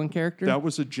Starlin character? That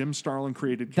was a Jim Starlin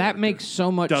created character. That makes so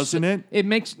much sense. Doesn't it? It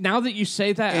makes, now that you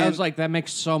say that, I was like, that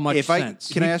makes so much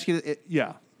sense. Can I ask you...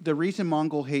 Yeah. The reason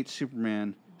Mongol hates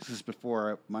Superman, this is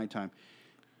before my time,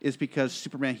 is because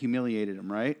Superman humiliated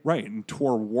him, right? Right, and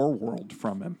tore Warworld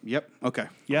from him. Yep. Okay.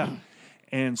 Yeah.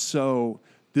 And so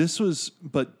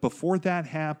but before that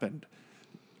happened,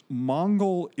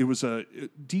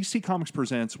 DC Comics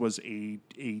Presents was a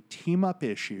team up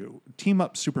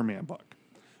Superman book.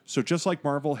 So just like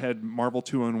Marvel had Marvel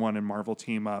 2-in-1 and Marvel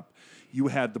Team Up, you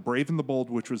had The Brave and the Bold,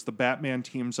 which was the Batman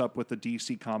teams up with the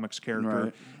DC Comics character,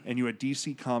 right. And you had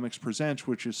DC Comics Presents,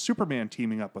 which is Superman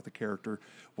teaming up with a character.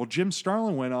 Well, Jim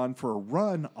Starlin went on for a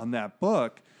run on that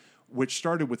book which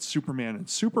started with Superman and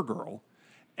Supergirl,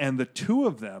 and the two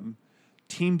of them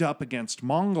teamed up against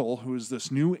Mongol, who is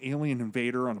this new alien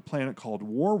invader on a planet called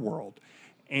Warworld.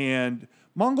 And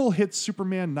Mongol hits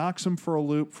Superman, knocks him for a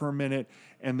loop for a minute,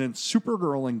 and then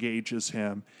Supergirl engages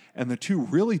him, and the two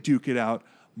really duke it out.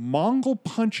 Mongol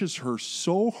punches her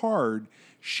so hard,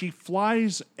 she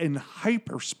flies in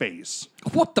hyperspace.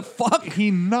 What the fuck?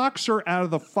 He knocks her out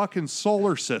of the fucking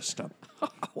solar system.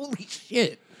 Holy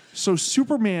shit. So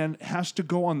Superman has to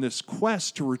go on this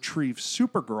quest to retrieve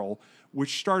Supergirl,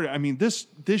 which started, I mean, this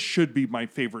should be my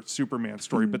favorite Superman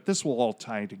story, but this will all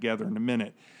tie together in a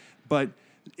minute. But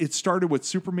it started with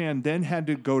Superman then had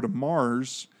to go to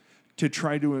Mars to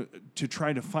try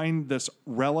to find this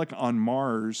relic on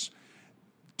Mars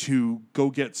to go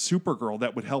get Supergirl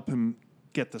that would help him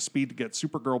get the speed to get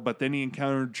Supergirl. But then he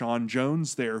encountered John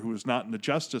Jones there, who was not in the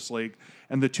Justice League,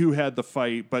 and the two had the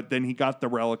fight, but then he got the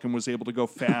relic and was able to go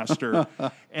faster.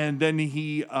 And then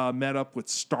he met up with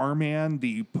Starman,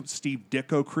 the Steve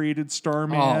Ditko created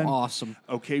Starman. Oh, awesome.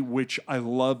 Okay, which I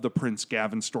love the Prince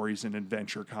Gavin stories in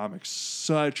Adventure Comics.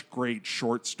 Such great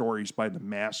short stories by the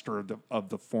master of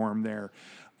the form there.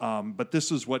 But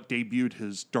this is what debuted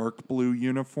his dark blue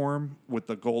uniform with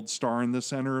the gold star in the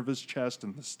center of his chest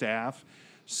and the staff.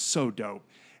 So dope.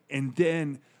 And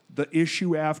then the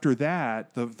issue after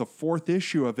that, the fourth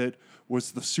issue of it,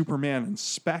 was the Superman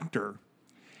Inspector.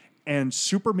 And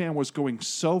Superman was going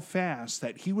so fast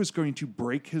that he was going to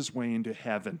break his way into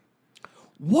heaven.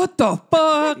 What the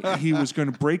fuck? He was going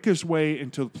to break his way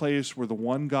into the place where the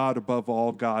one God above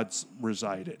all gods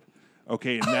resided.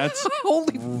 Okay, and that's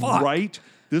holy fuck. Right?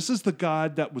 This is the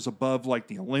God that was above like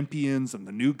the Olympians and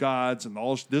the new gods and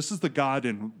all. This is the God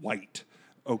in white.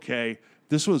 Okay,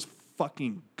 this was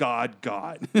fucking God.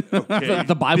 Okay,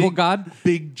 the Bible God,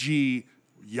 Big G,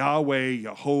 Yahweh,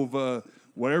 Jehovah,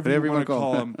 whatever you want to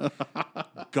call him,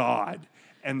 God.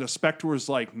 And the Spectre was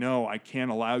like, no, I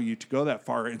can't allow you to go that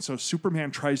far. And so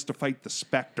Superman tries to fight the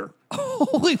Spectre.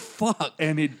 Holy fuck.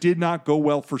 And it did not go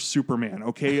well for Superman,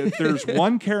 okay? If there's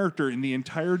one character in the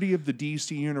entirety of the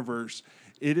DC universe,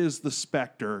 it is the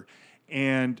Spectre.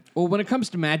 And well, when it comes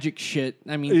to magic shit,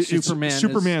 I mean,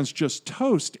 Superman's just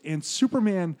toast. And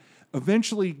Superman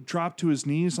eventually dropped to his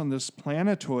knees on this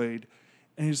planetoid,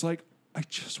 and he's like, I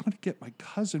just want to get my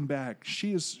cousin back.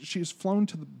 She is flown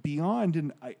to the beyond,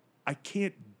 and I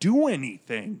can't do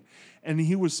anything. And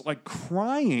he was like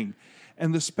crying.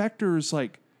 And the Spectre is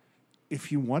like,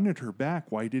 if you wanted her back,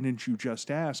 why didn't you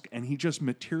just ask? And he just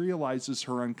materializes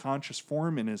her unconscious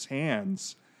form in his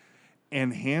hands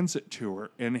and hands it to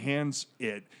her and hands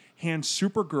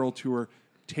Supergirl to her.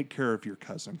 Take care of your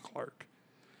cousin, Clark.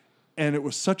 And it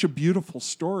was such a beautiful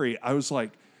story. I was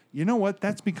like, you know what?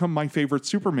 That's become my favorite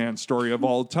Superman story of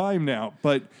all time now.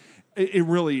 But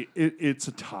it's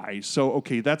a tie. So,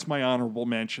 okay, that's my honorable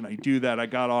mention. I do that. I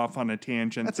got off on a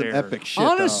tangent that's there. An epic shit.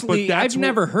 Honestly, I've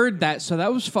never heard that, so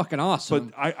that was fucking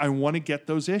awesome. But I want to get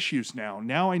those issues now.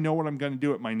 Now I know what I'm going to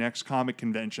do at my next comic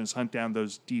convention is hunt down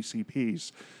those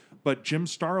DCPs. But Jim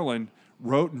Starlin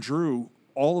wrote and drew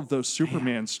all of those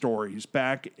Superman stories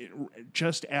back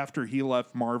just after he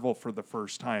left Marvel for the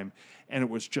first time. And it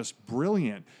was just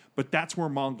brilliant. But that's where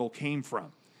Mongol came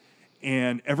from.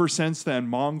 And ever since then,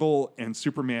 Mongol and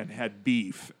Superman had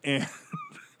beef. And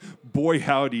boy,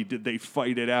 howdy, did they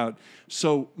fight it out.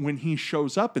 So when he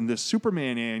shows up in this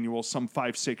Superman annual some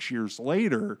 5-6 years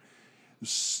later,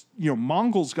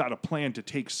 Mongol's got a plan to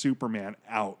take Superman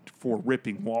out for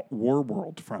ripping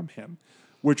Warworld from him,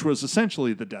 which was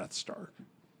essentially the Death Star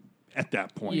at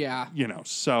that point. Yeah.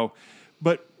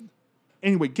 But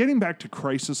anyway, getting back to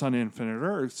Crisis on Infinite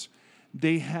Earths,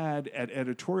 they had at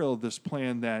editorial this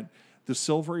plan that the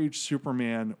Silver Age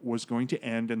Superman was going to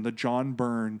end and the John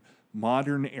Byrne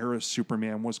modern era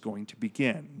Superman was going to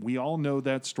begin. We all know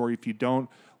that story. If you don't,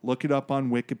 look it up on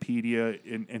Wikipedia,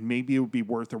 and maybe it would be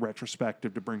worth a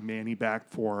retrospective to bring Manny back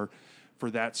for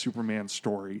that Superman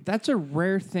story. That's a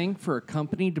rare thing for a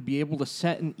company to be able to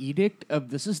set an edict of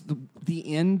this is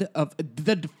the end of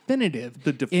the definitive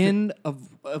end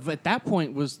of at that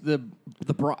point was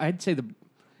I'd say the.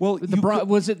 Well,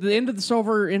 was it the end of the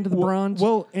silver, into the bronze?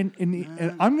 Well, and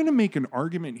I'm going to make an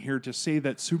argument here to say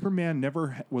that Superman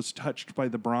never was touched by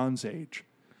the Bronze Age,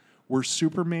 where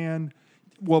Superman,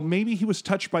 well, maybe he was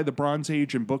touched by the Bronze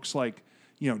Age in books like,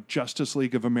 Justice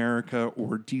League of America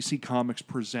or DC Comics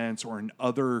Presents or in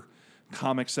other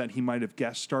comics that he might have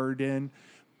guest starred in,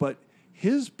 but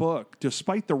his book,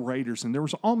 despite the writers, and there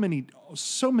was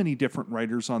so many different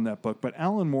writers on that book, but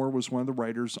Alan Moore was one of the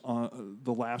writers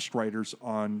the last writers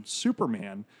on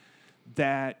Superman,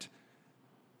 that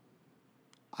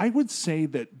I would say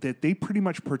that they pretty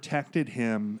much protected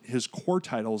him, his core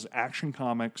titles, Action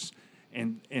Comics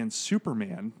and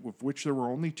Superman, of which there were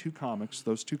only 2 comics,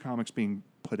 those 2 comics being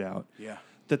put out. Yeah.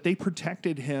 That they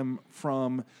protected him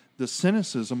from the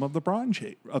cynicism of the Bronze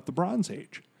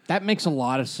Age. That makes a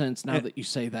lot of sense now that you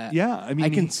say that. Yeah, I mean, I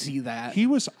can see that.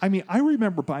 I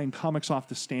remember buying comics off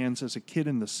the stands as a kid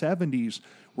in the 70s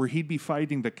where he'd be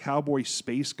fighting the cowboy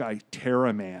space guy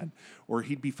Terra Man, or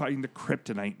he'd be fighting the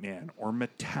Kryptonite Man, or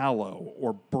Metallo,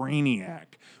 or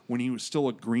Brainiac when he was still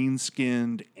a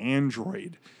green-skinned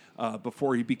android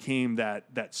before he became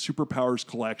that Superpowers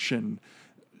Collection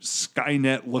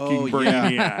Skynet-looking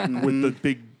Brainiac with the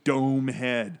big dome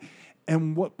head.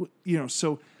 And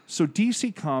So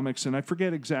DC Comics, and I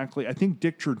forget exactly, I think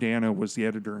Dick Giordano was the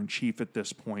editor-in-chief at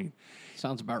this point.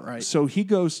 Sounds about right. So he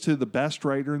goes to the best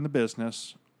writer in the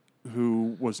business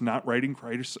who was not writing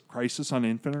Crisis on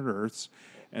Infinite Earths,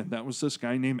 and that was this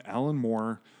guy named Alan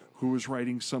Moore who was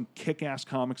writing some kick-ass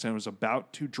comics and was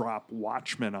about to drop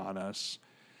Watchmen on us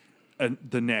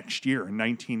the next year in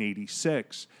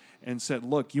 1986 and said,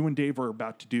 look, you and Dave are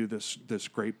about to do this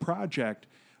great project.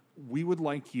 We would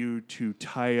like you to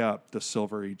tie up the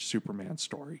Silver Age Superman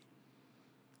story,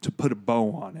 to put a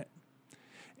bow on it.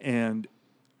 And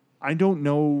I don't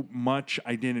know much.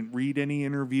 I didn't read any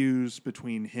interviews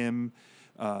between him,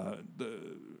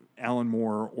 Alan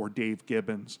Moore, or Dave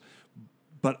Gibbons.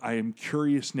 But I am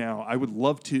curious now. I would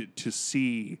love to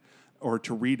see or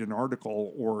to read an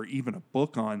article or even a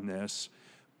book on this.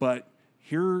 But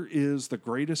here is the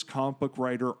greatest comic book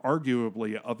writer,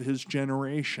 arguably, of his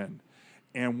generation,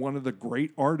 and one of the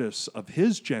great artists of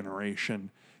his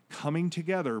generation coming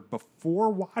together before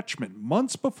Watchmen,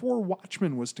 months before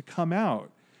Watchmen was to come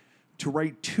out, to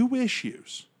write 2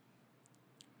 issues.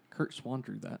 Kurt Swan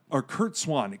drew that. Or Kurt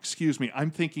Swan, excuse me.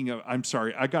 I'm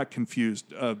sorry, I got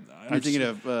confused. I'm thinking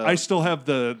of... I still have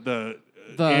the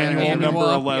annual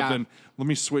number 11. Yeah. Let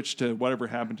me switch to whatever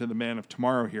happened to the Man of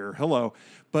Tomorrow here. Hello.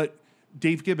 But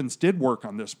Dave Gibbons did work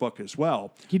on this book as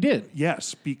well. He did?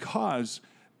 Yes, because...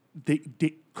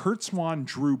 Kurt Swan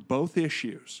drew both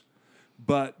issues,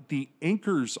 but the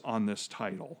anchors on this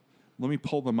title, let me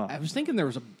pull them up. I was thinking there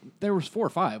was 4 or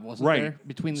 5, wasn't there?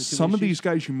 Between the 2 Some issues? of these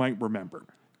guys you might remember.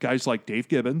 Guys like Dave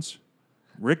Gibbons,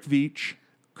 Rick Veitch,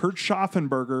 Kurt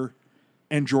Schaffenberger,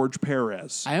 and George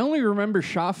Perez. I only remember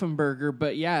Schaffenberger,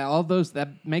 but yeah, all those,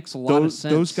 that makes a lot of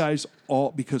sense. Those guys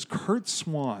all, because Kurt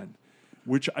Swan,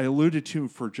 which I alluded to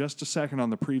for just a second on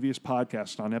the previous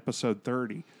podcast on episode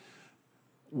 30,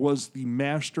 was the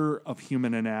master of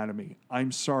human anatomy.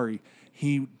 I'm sorry.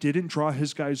 He didn't draw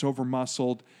his guys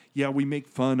over-muscled. Yeah, we make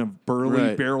fun of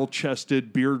burly,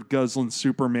 barrel-chested, beard-guzzling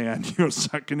Superman,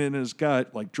 sucking in his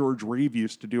gut like George Reeve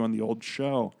used to do on the old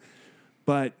show.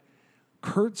 But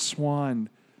Kurt Swan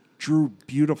drew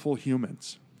beautiful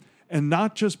humans. And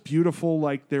not just beautiful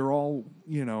like they're all,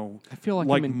 I feel like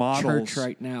I'm in models. church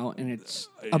right now, and it's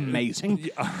amazing.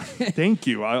 Thank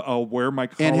you. I'll wear my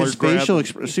collar. And his facial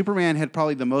Superman had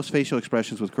probably the most facial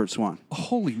expressions with Kurt Swan.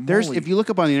 Holy moly. If you look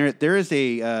up on the internet, there is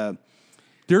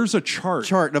there's a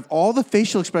chart of all the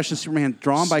facial expressions Superman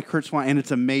drawn by Kurt Swan, and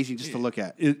it's amazing just to look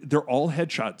at. They're all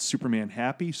headshots. Superman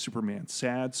happy, Superman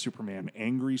sad, Superman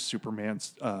angry,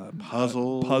 Superman's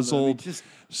puzzled. I mean,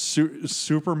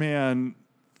 Superman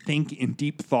think in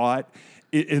deep thought.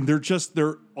 And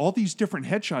they're all these different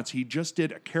headshots. He just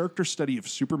did a character study of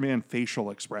Superman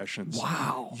facial expressions.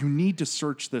 Wow. You need to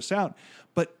search this out.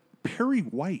 But Perry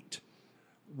White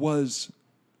was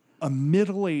a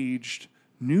middle-aged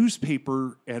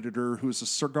newspaper editor who was a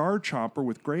cigar chomper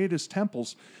with gray at his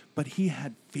temples, but he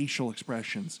had facial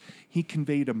expressions. He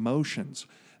conveyed emotions.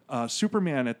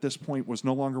 Superman at this point was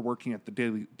no longer working at the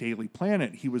Daily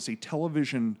Planet. He was a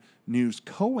television news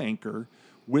co-anchor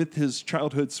with his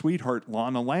childhood sweetheart,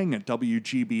 Lana Lang, at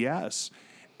WGBS.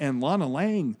 And Lana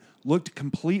Lang looked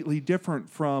completely different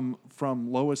from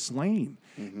Lois Lane.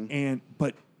 Mm-hmm.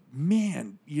 But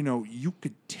man, you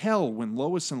could tell when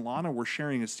Lois and Lana were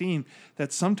sharing a scene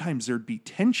that sometimes there'd be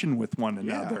tension with one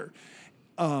another.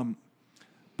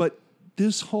 But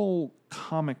this whole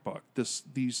comic book,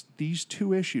 these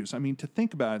 2 issues, I mean, to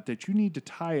think about it, that you need to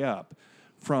tie up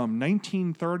from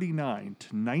 1939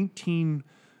 to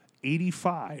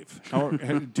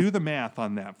 1985. Do the math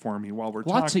on that for me while we're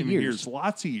talking years.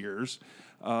 Lots of years.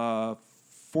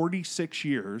 46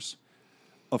 years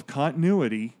of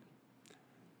continuity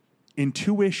in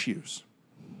 2 issues.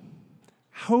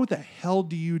 How the hell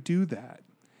do you do that?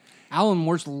 Alan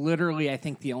Moore's literally, I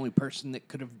think, the only person that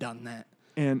could have done that.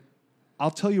 And I'll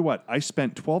tell you what, I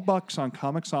spent $12 on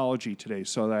Comixology today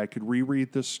so that I could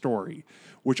reread this story,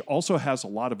 which also has a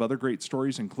lot of other great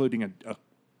stories, including a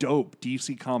dope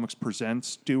DC Comics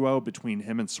Presents duo between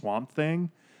him and Swamp Thing.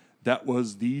 That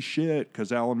was the shit,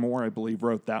 because Alan Moore, I believe,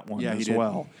 wrote that one Yeah, he as did.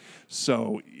 well.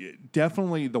 So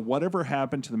definitely the Whatever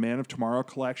Happened to the Man of Tomorrow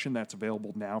collection that's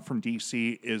available now from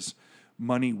DC is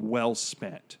money well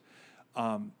spent.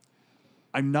 I'm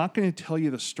not going to tell you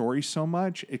the story so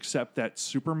much, except that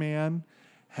Superman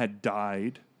had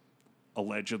died,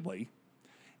 allegedly,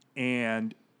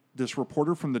 and this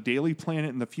reporter from the Daily Planet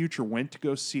in the future went to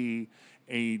go see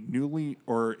I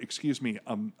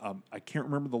can't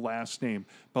remember the last name,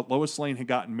 but Lois Lane had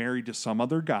gotten married to some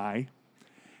other guy.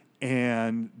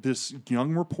 And this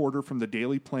young reporter from the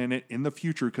Daily Planet in the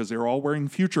future, because they're all wearing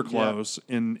future clothes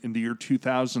in the year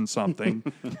 2000 something,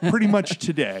 pretty much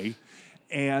today.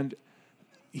 And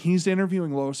he's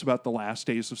interviewing Lois about the last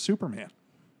days of Superman,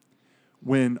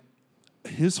 when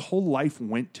his whole life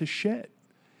went to shit.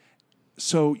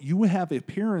 So you have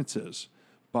appearances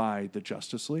by the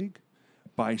Justice League,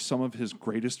 by some of his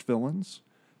greatest villains,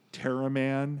 Terra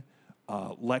Man,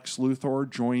 Lex Luthor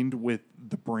joined with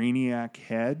the Brainiac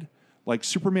head. Like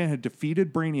Superman had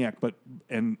defeated Brainiac,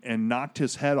 and knocked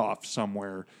his head off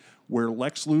somewhere, where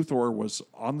Lex Luthor was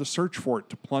on the search for it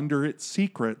to plunder its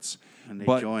secrets. And they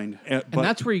joined. And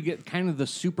that's where you get kind of the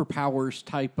superpowers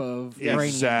type of Brainiac.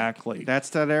 Exactly. That's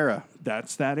that era.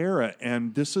 That's that era.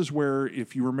 And this is where,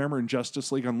 if you remember in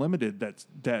Justice League Unlimited,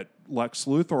 that Lex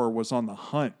Luthor was on the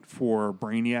hunt for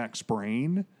Brainiac's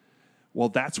brain. Well,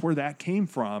 that's where that came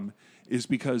from, is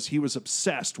because he was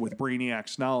obsessed with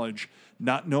Brainiac's knowledge,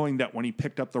 not knowing that when he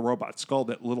picked up the robot skull,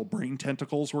 that little brain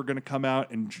tentacles were going to come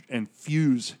out and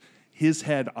fuse his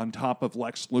head on top of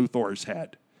Lex Luthor's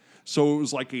head. So it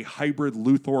was like a hybrid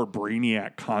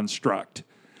Luthor-Brainiac construct.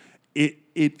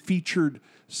 It featured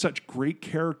such great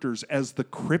characters as the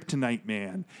Kryptonite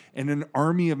Man and an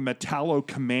army of Metallo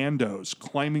commandos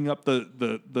climbing up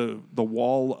the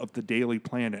wall of the Daily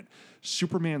Planet.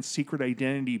 Superman's secret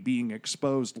identity being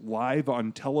exposed live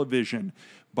on television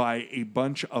by a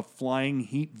bunch of flying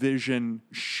heat vision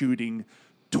shooting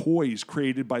toys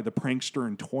created by the prankster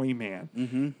and Toy Man.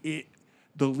 Mm-hmm.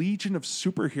 The Legion of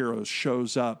Superheroes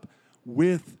shows up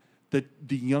with the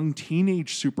young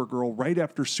teenage Supergirl right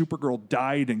after Supergirl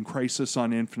died in Crisis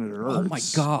on Infinite Earths. Oh my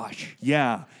gosh.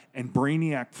 Yeah, and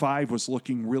Brainiac 5 was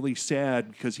looking really sad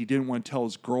because he didn't want to tell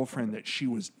his girlfriend that she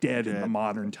was dead in the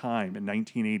modern time in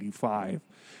 1985.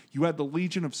 You had the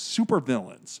Legion of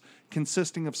Supervillains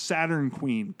consisting of Saturn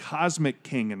Queen, Cosmic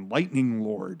King, and Lightning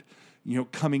Lord,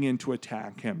 coming in to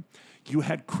attack him. You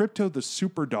had Crypto the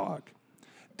Superdog.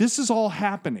 This is all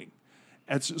happening.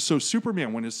 So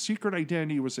Superman, when his secret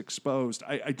identity was exposed,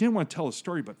 I didn't want to tell a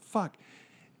story, but fuck.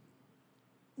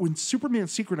 When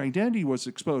Superman's secret identity was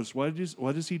exposed, what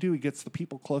does he do? He gets the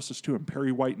people closest to him,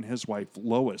 Perry White and his wife,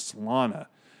 Lois, Lana,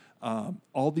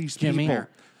 all these people,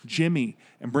 Jimmy,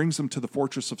 and brings them to the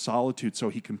Fortress of Solitude so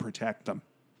he can protect them.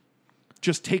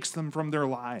 Just takes them from their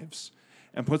lives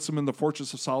and puts them in the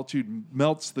Fortress of Solitude,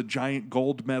 melts the giant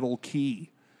gold metal key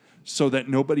so that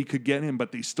nobody could get in,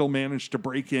 but they still managed to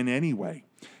break in anyway.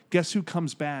 Guess who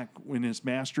comes back when his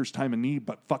master's time of need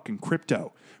but fucking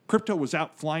Crypto? Crypto was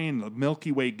out flying the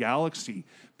Milky Way galaxy,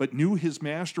 but knew his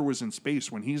master was in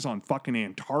space when he's on fucking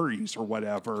Antares or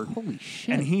whatever. Holy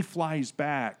shit. And he flies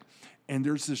back, and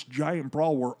there's this giant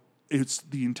brawl where it's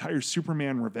the entire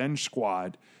Superman Revenge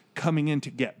Squad coming in to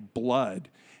get blood,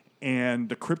 and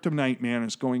the Kryptonite Man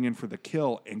is going in for the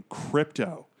kill, and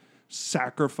Crypto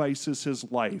sacrifices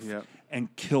his life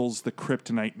and kills the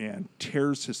Kryptonite Man,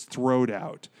 tears his throat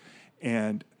out,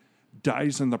 and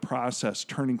dies in the process,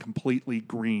 turning completely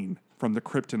green from the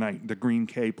kryptonite, the green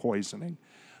K poisoning.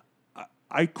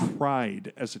 I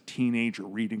cried as a teenager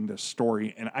reading this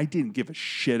story, and I didn't give a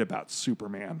shit about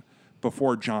Superman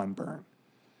before John Byrne.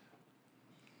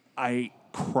 I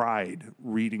cried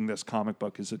reading this comic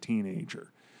book as a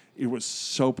teenager. It was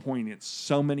so poignant.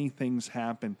 So many things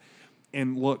happened.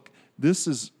 And look,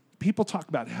 people talk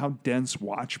about how dense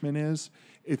Watchmen is.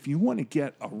 If you want to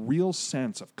get a real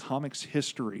sense of comics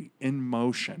history in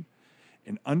motion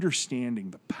and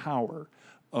understanding the power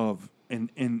of,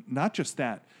 and not just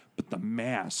that, but the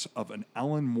mass of an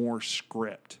Alan Moore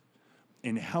script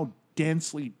and how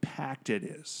densely packed it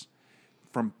is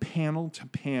from panel to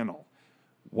panel,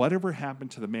 Whatever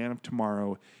Happened to the Man of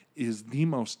Tomorrow is the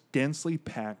most densely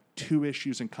packed 2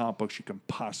 issues in comic books you can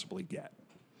possibly get.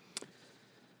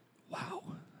 Wow.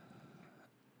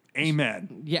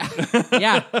 Amen. Yeah.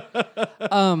 Yeah.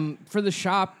 For the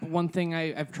shop, one thing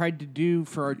I've tried to do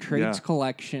for our trades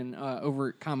collection over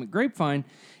at Comic Grapevine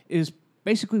is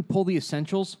basically pull the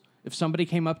essentials. If somebody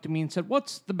came up to me and said,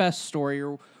 what's the best story,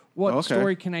 or what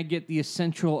story can I get the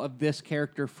essential of this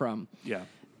character from? Yeah.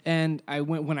 And I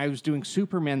went when I was doing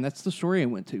Superman. That's the story I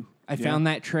went to. I found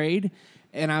that trade,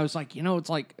 and I was like, it's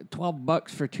like $12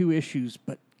 for 2 issues,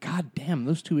 but god damn,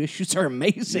 those 2 issues are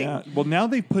amazing. Yeah. Well, now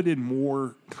they've put in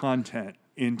more content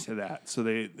into that. So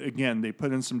they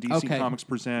put in some DC Comics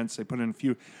Presents. They put in a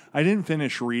few. I didn't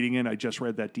finish reading it. I just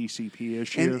read that DCP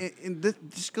issue. And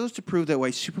this goes to prove that why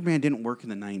Superman didn't work in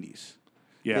the 90s.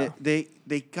 Yeah. They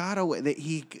got away.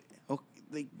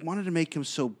 They wanted to make him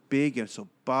so big and so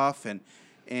buff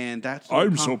and that's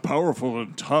I'm so powerful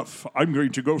and tough. I'm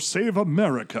going to go save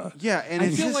America. Yeah, and I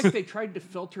it's feel just, like they tried to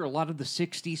filter a lot of the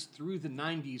 60s through the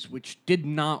 90s, which did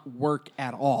not work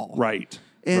at all. Right.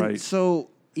 And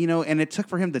so, and it took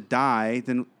for him to die,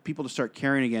 then people to start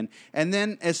caring again. And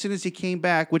then as soon as he came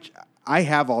back, which I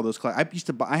have all those,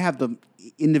 I have them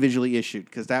individually issued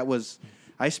because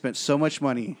I spent so much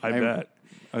money. I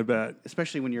bet.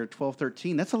 Especially when you're 12,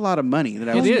 13. That's a lot of money that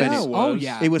I was It is. spending. Oh,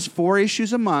 yeah. It was 4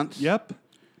 issues a month. Yep.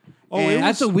 And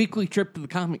That's a weekly trip to the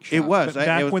comic shop. It was.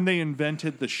 Back when they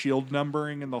invented the shield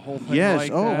numbering and the whole thing. Yes.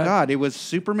 Like Oh, that. God. It was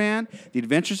Superman, The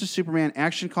Adventures of Superman,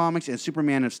 Action Comics, and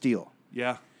Superman of Steel.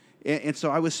 Yeah. And so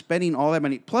I was spending all that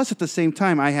money. Plus, at the same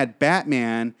time, I had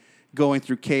Batman going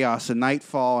through Chaos and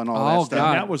Nightfall and all that stuff.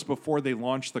 And that was before they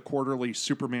launched the quarterly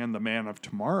Superman, the Man of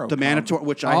Tomorrow. The Man of Tomorrow,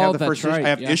 which I have the first issue. I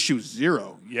have yeah. issue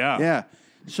 0. Yeah. Yeah.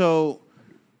 So,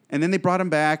 and then they brought him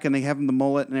back and they have him the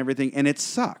mullet and everything, and it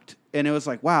sucked. And it was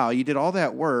like, wow, you did all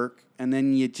that work, and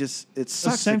then it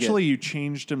sucks. Essentially, you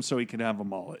changed him so he could have a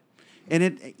mullet.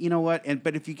 And you know what?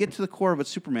 But if you get to the core of what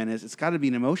Superman is, it's got to be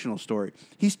an emotional story.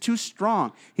 He's too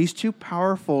strong. He's too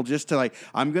powerful just to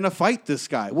I'm going to fight this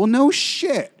guy. Well, no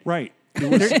shit. Right.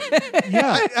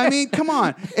 Yeah. I mean, come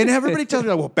on. And everybody tells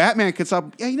me, well, Batman could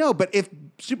stop. Yeah, but if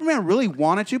Superman really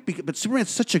wanted to, but Superman's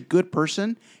such a good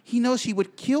person, he knows he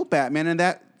would kill Batman, and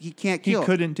that he can't kill. He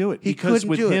couldn't do it. He because couldn't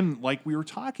with do him, like we were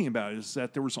talking about, is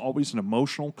that there was always an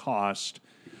emotional cost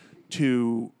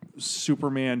to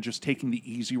Superman just taking the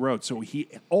easy road. So he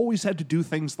always had to do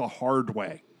things the hard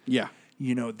way. Yeah.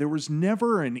 There was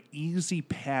never an easy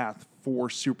path for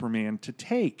Superman to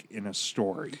take in a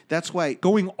story. That's why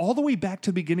going all the way back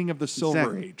to the beginning of the Silver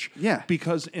Exactly. Age. Yeah.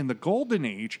 Because in the Golden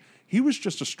Age, he was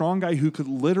just a strong guy who could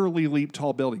literally leap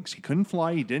tall buildings. He couldn't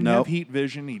fly. He didn't have heat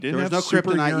vision. He didn't There was have no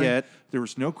super kryptonite hearing. yet. There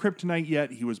was no kryptonite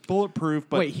yet. He was bulletproof.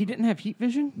 But Wait, he didn't have heat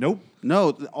vision? Nope.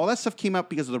 No, all that stuff came up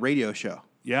because of the radio show.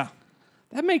 Yeah.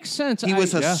 That makes sense. He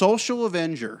was a social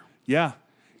avenger. Yeah.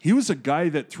 He was a guy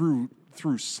that threw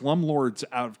slumlords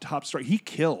out of top story. He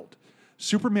killed.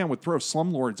 Superman would throw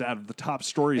slumlords out of the top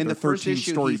story of In their the first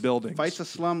issue, 13-story he buildings. fights a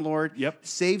slumlord. Yep.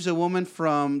 Saves a woman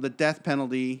from the death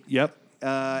penalty. Yep.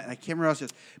 I can't remember what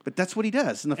else. But that's what he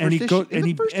does in the first And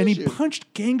he issue. he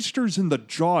punched gangsters in the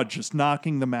jaw, just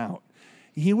knocking them out.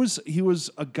 He was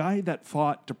a guy that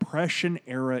fought Depression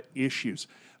era issues.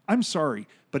 I'm sorry,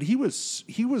 but he was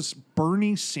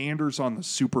Bernie Sanders on the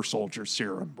super soldier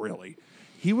serum, really.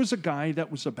 He was a guy that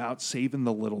was about saving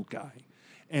the little guy.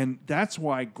 And that's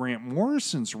why Grant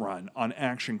Morrison's run on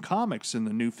Action Comics in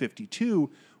the New 52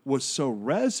 was so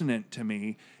resonant to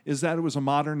me, is that it was a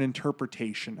modern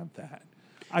interpretation of that.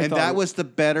 And that was the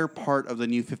better part of the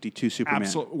New 52 Superman.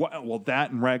 Absolutely. Well,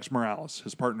 that and Rags Morales,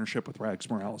 his partnership with Rags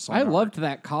Morales. I loved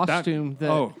that costume.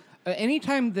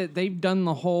 Anytime that they've done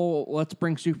the whole let's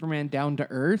bring Superman down to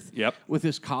earth with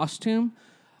his costume,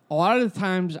 a lot of the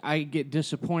times I get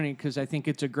disappointed because I think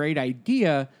it's a great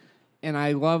idea and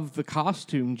I love the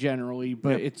costume generally,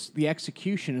 but it's the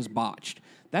execution is botched.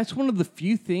 That's one of the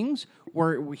few things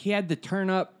where he had to turn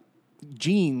up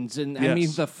jeans and I mean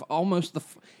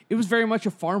it was very much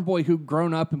a farm boy who'd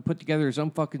grown up and put together his own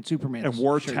fucking Superman and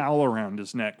wore a shirt. towel around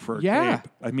his neck for a cape.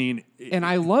 I mean, and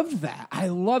I loved that.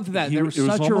 There was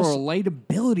such a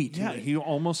relatability to it. He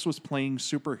almost was playing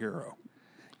superhero.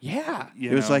 Yeah.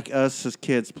 It was like us as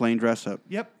kids playing dress up.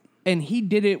 Yep. And he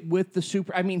did it with the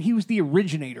super. I mean, he was the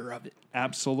originator of it.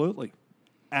 Absolutely.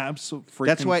 Absolutely.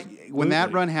 That's why when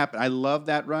that run happened, I love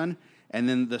that run. And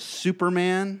then the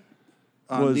Superman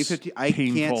on was D50, I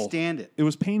can't stand it. It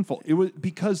was painful. It was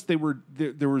because they were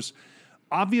there was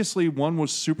obviously one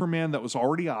was Superman that was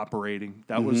already operating.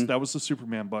 That was the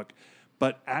Superman book.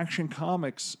 But Action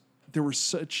Comics, there was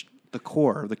such the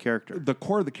core of the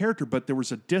character. But there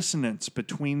was a dissonance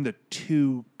between the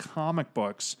two comic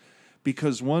books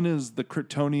because one is the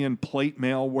Kryptonian plate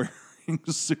mail wearing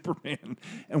Superman,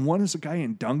 and one is a guy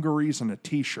in dungarees and a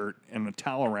t-shirt and a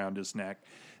towel around his neck.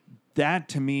 That,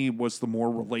 to me, was the more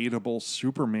relatable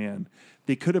Superman.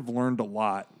 They could have learned a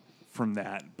lot from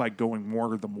that by going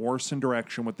more the Morrison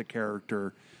direction with the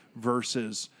character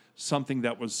versus something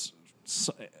that was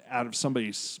out of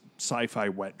somebody's sci-fi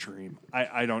wet dream.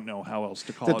 I don't know how else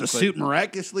to call That it. the but suit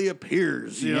miraculously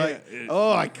appears. You know, Yeah,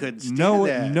 like, I couldn't stand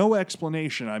that. no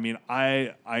explanation. I mean,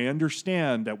 I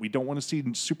understand that we don't want to see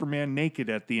Superman naked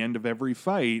at the end of every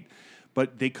fight,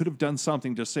 but they could have done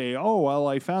something to say, oh, well,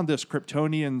 I found this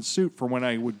Kryptonian suit for when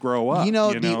I would grow up.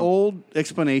 The old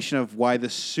explanation of why the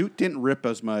suit didn't rip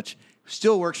as much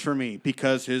still works for me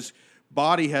because his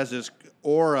body has this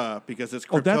aura because it's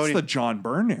Kryptonian. Oh, that's the John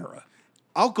Byrne era.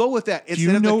 I'll go with that. Do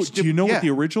you know what the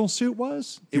original suit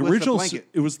was? It was the original blanket.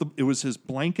 It was his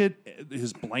blanket,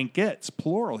 his blankets,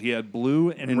 plural. He had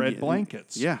blue and red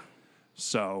blankets. Yeah.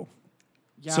 So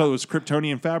Yeah. So it was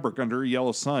Kryptonian fabric under a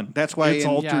yellow sun. That's why it's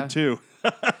altered too.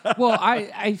 Well,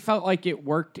 I felt like it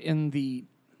worked in the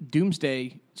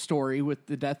Doomsday story with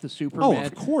the death of Superman. Oh,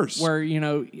 of course. Where,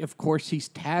 of course he's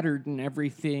tattered and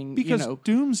everything. Because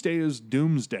Doomsday is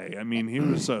Doomsday. I mean, he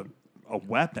was a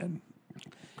weapon.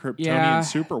 Kryptonian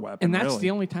super weapon. And that's really. the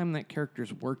only time that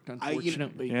character's worked,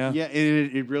 unfortunately.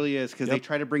 It really is because they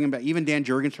try to bring him back. Even Dan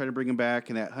Jurgens tried to bring him back,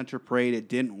 and that Hunter Parade, it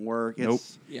didn't work. Nope.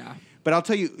 Yeah. But I'll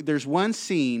tell you, there's one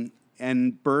scene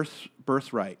in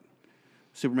Birthright,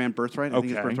 Superman Birthright, I think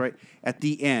it's Okay. Birthright, at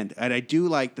the end. And I do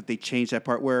like that they changed that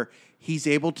part where he's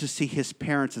able to see his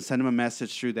parents and send him a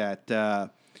message through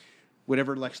that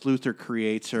whatever Lex Luthor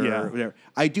creates or whatever.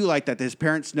 I do like that. His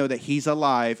parents know that he's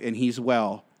alive and he's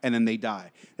well, and then they die.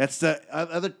 That's the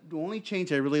only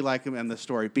change I really like in the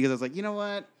story because I was like, you know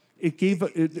what? It gave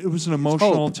it was an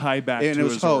emotional tie back and to it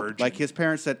was his hope. origin. Like his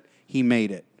parents said, he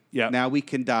made it. Yeah. Now we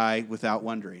can die without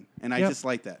wondering, and I Yep. just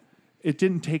like that. It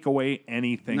didn't take away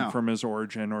anything No. from his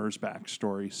origin or his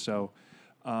backstory. So,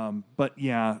 but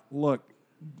yeah, look,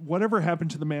 whatever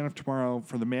happened to the Man of Tomorrow,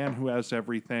 for the man who has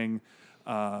everything,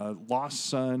 Last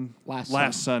Son,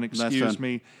 excuse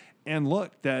me. And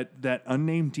look, that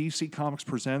unnamed DC Comics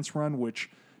Presents run, which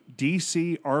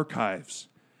DC Archives,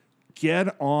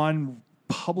 get on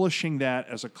publishing that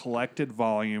as a collected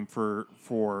volume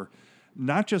for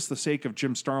not just the sake of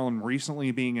Jim Starlin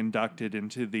recently being inducted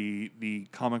into the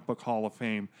Comic Book Hall of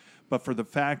Fame, but for the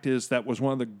fact is that was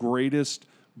one of the greatest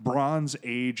Bronze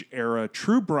Age era,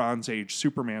 true Bronze Age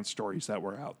Superman stories that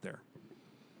were out there.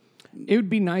 It would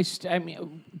be nice.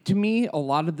 To me, a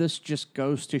lot of this just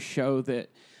goes to show that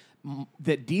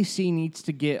DC needs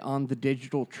to get on the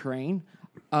digital train,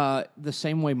 the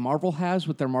same way Marvel has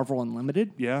with their Marvel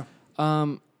Unlimited. Yeah.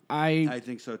 I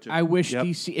think so too. I wish Yep.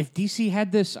 if DC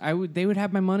had this, they would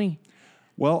have my money.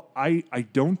 Well, I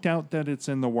don't doubt that it's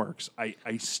in the works. I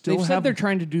still They've have. said they're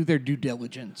trying to do their due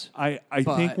diligence. I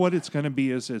but- think what it's going to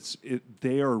be is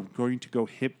they are going to go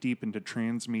hip deep into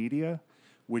transmedia,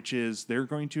 which is they're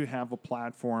going to have a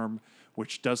platform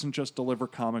which doesn't just deliver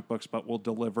comic books, but will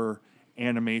deliver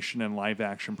animation and live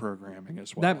action programming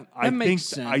as well. That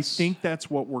makes I sense. think that's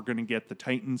what we're going to get the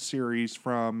Titans series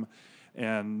from,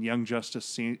 and Young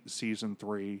Justice season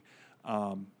 3.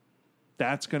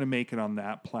 That's going to make it on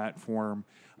that platform.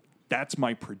 That's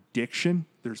my prediction.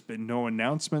 There's been no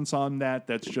announcements on that.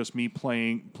 That's just me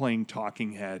playing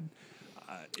talking head.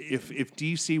 If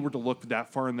DC were to look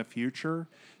that far in the future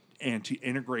and to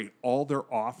integrate all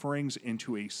their offerings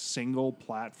into a single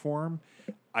platform,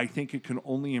 I think it can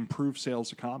only improve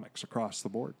sales of comics across the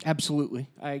board. Absolutely.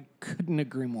 I couldn't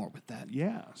agree more with that.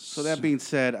 Yeah. So that being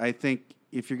said, I think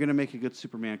if you're going to make a good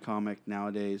Superman comic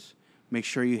nowadays, make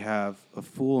sure you have a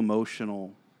full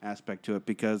emotional aspect to it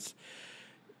because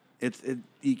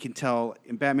you can tell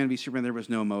in Batman v Superman there was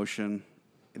no emotion.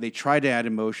 They tried to add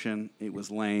emotion. It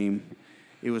was lame.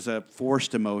 It was a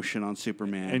forced emotion on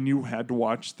Superman. And you had to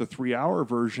watch the 3-hour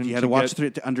version. You had to watch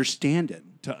to understand it.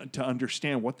 To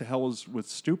understand what the hell was with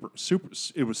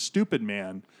it was Stupid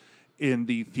Man in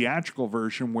the theatrical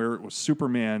version where it was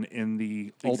Superman in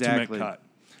the ultimate cut.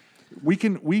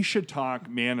 We should talk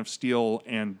Man of Steel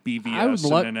and BVS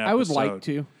in an episode. I would like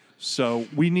to. So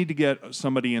we need to get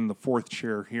somebody in the fourth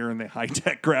chair here in the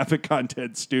high-tech graphic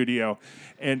content studio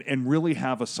and really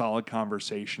have a solid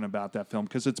conversation about that film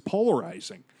because it's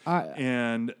polarizing.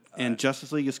 And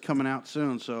Justice League is coming out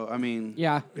soon, so I mean,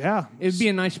 yeah, it'd be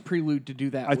a nice prelude to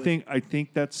do that. I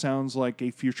think that sounds like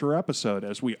a future episode,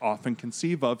 as we often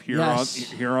conceive of here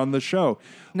on the show.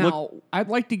 Now, I'd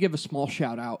like to give a small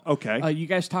shout out. Okay, you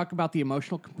guys talk about the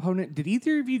emotional component. Did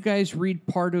either of you guys read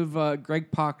part of Greg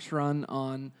Pak's run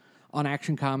on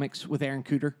Action Comics with Aaron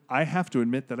Cooter? I have to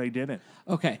admit that I didn't.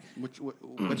 Okay, which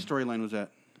storyline was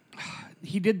that?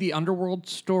 He did the Underworld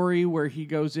story where he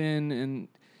goes in and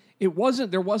there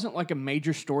wasn't like a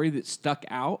major story that stuck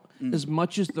out as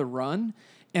much as the run,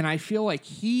 and I feel like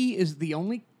he is the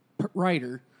only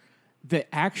writer that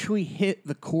actually hit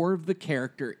the core of the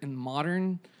character in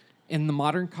modern in the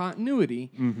modern continuity.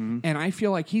 Mm-hmm. And I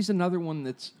feel like he's another one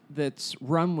that's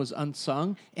run was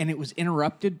unsung, and it was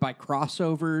interrupted by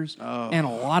crossovers and a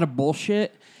lot of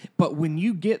bullshit. But when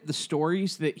you get the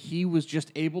stories that he was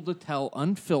just able to tell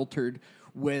unfiltered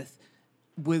with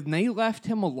when they left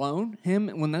him alone,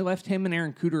 when they left him and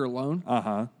Aaron Cooter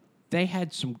alone, they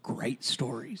had some great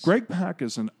stories. Greg Pak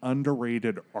is an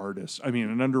underrated artist. I mean,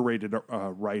 an underrated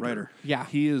writer. Yeah.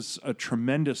 He is a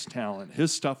tremendous talent.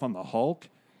 His stuff on the Hulk.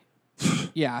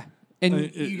 Yeah. And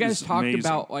It you guys is talked amazing.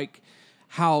 about like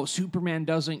how Superman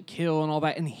doesn't kill and all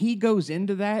that. And he goes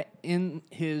into that in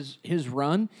his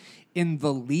run in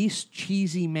the least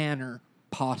cheesy manner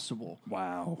possible.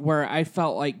 Wow. Where I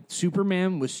felt like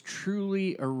Superman was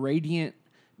truly a radiant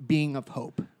being of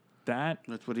hope.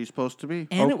 That's what he's supposed to be.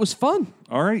 And it was fun.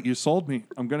 All right, you sold me.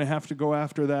 I'm going to have to go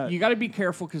after that. You got to be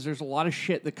careful because there's a lot of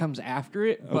shit that comes after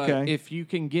it. But Okay. if you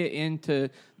can get into,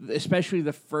 especially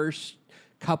the first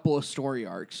couple of story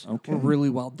arcs, Okay. were really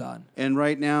well done. And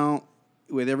right now,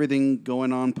 with everything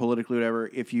going on politically, whatever,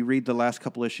 if you read the last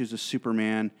couple issues of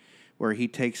Superman, where he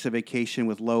takes a vacation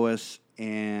with Lois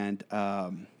and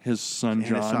his son,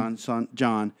 John. his son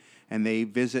John, and they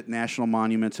visit national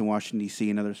monuments in Washington, D.C.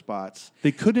 and other spots.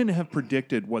 They couldn't have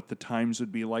predicted what the times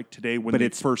would be like today when they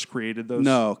first created those.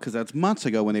 No, because that's months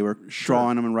ago when they were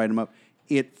drawing them and writing them up.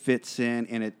 It fits in,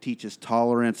 and it teaches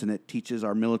tolerance, and it teaches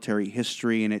our military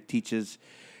history, and it teaches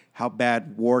how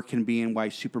bad war can be and why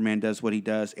Superman does what he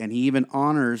does. And he even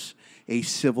honors a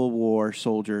Civil War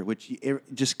soldier, which you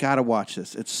just got to watch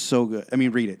this. It's so good. I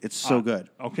mean, read it. It's so good.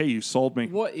 Okay, you sold me.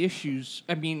 What issues?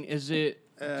 I mean, is it?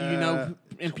 Do you know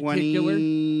in particular?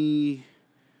 20.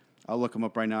 I'll look them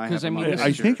up right now. I have 'Cause, I them mean, on this my I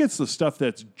picture. think it's the stuff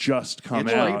that's just come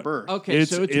It's out. Rebirth. Okay,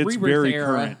 so it's Rebirth very era.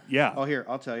 current. Yeah. Oh, here,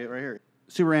 I'll tell you right here.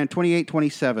 Superman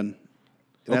 2827.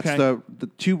 That's Okay. the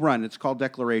two run. It's called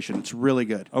Declaration. It's really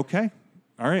good. Okay.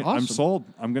 All right. I'm Awesome. sold.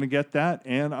 I'm going to get that,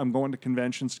 and I'm going to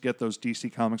conventions to get those DC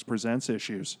Comics Presents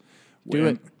issues. Do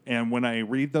it. And when I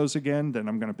read those again, then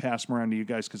I'm going to pass them around to you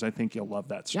guys because I think you'll love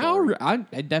that story. Yeah,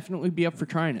 I'd definitely be up for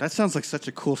trying it. That sounds like such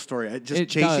a cool story. Just It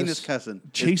chasing does. his cousin.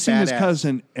 It's Chasing his badass.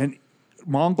 cousin, and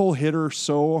Mongol hit her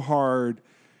so hard.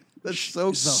 That's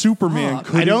so Superman fuck.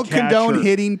 couldn't I don't catch condone her.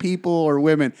 hitting people or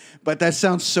women, but that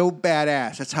sounds so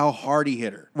badass. That's how hard he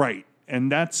hit her. Right.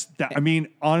 And that's that. I mean,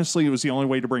 honestly, it was the only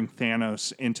way to bring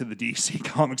Thanos into the DC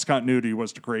Comics continuity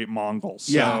was to create Mongols.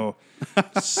 So,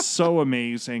 so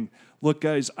amazing. Look,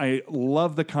 guys, I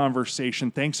love the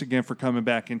conversation. Thanks again for coming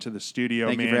back into the studio,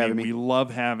 Thank you Manny. for having me. We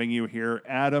love having you here.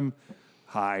 Adam,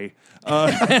 hi.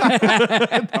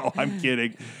 No, I'm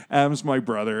kidding. Adam's my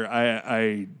brother.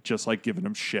 I just like giving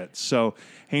him shit. So,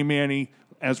 hey, Manny,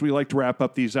 as we like to wrap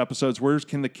up these episodes, where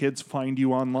can the kids find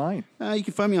you online? You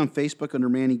can find me on Facebook under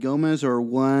Manny Gomez or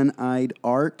One Eyed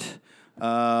Art.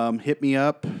 Hit me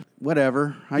up,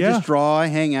 whatever. I just draw, I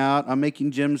hang out. I'm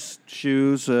making Jim's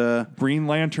shoes. Green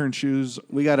Lantern shoes.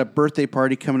 We got a birthday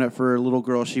party coming up for a little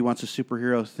girl. She wants a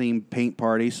superhero themed paint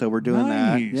party, so we're doing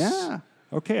that. Yeah.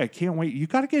 Okay, I can't wait. You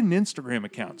got to get an Instagram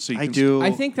account. So you I can do.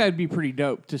 I think that'd be pretty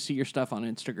dope to see your stuff on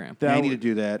Instagram. I need to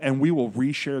do that. And we will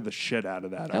reshare the shit out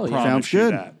of that. Hell I yeah. promise Sounds you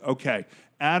good. that. Okay.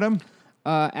 Adam,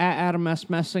 At Adam S.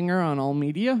 Messinger on all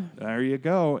media. there you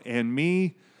go. And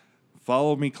me,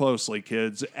 follow me closely,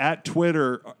 kids. On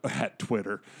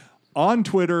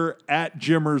Twitter, at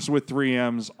Jimmers with 3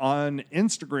 M's, on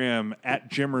Instagram, at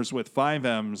Jimmers with 5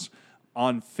 M's,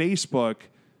 on Facebook,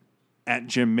 at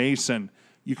Jim Mason.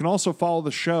 You can also follow the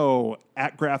show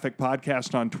at Graphic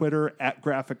Podcast on Twitter, at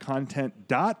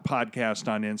graphiccontent.podcast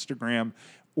on Instagram,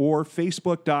 or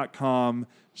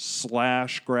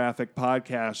facebook.com/Graphic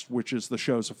Podcast, which is the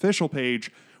show's official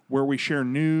page where we share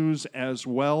news as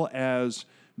well as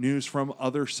news from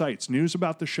other sites, news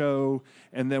about the show,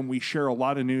 and then we share a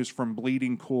lot of news from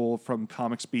Bleeding Cool, from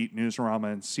Comics Beat,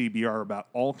 Newsarama, and CBR about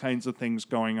all kinds of things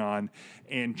going on.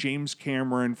 And James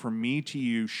Cameron, from me to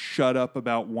you, shut up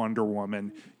about Wonder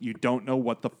Woman. You don't know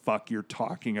what the fuck you're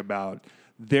talking about.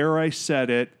 There, I said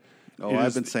it. Oh,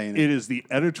 I've been saying it. It is the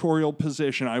editorial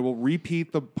position. I will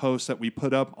repeat the post that we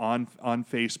put up on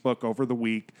Facebook over the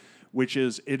week, which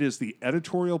is, it is the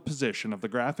editorial position of the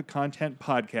Graphic Content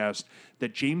Podcast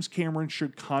that James Cameron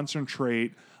should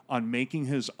concentrate on making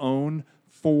his own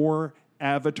 4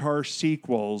 Avatar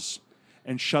sequels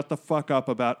and shut the fuck up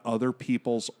about other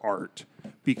people's art,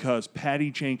 because Patty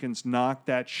Jenkins knocked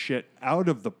that shit out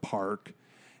of the park.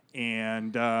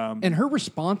 And her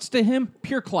response to him,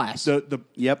 pure class.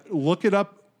 Yep. Look it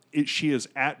up. She is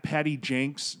at Patty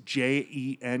Jenks,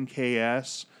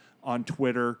 JENKS, on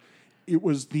Twitter. It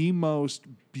was the most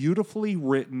beautifully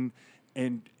written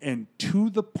and to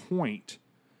the point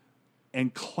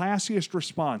and classiest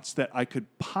response that I could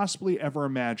possibly ever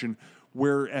imagine,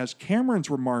 whereas Cameron's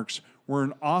remarks were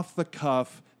an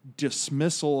off-the-cuff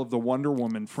dismissal of the Wonder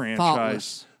Woman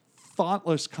franchise.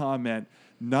 Thoughtless comment,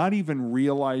 not even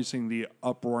realizing the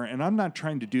uproar. And I'm not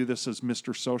trying to do this as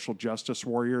Mr. Social Justice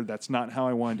Warrior. That's not how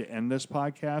I wanted to end this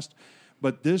podcast.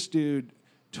 But this dude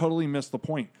totally missed the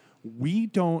point. We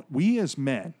as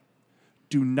men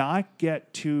do not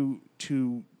get to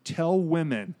tell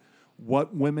women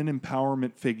what women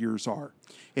empowerment figures are.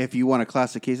 If you want a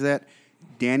classic case of that,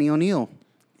 Danny O'Neill,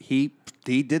 he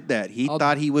did that. He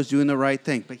thought he was doing the right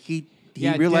thing, but he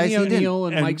realized Denny he didn't. O'Neill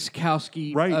and Mike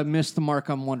Sikowski missed the mark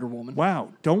on Wonder Woman.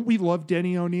 Wow, don't we love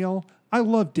Denny O'Neill? I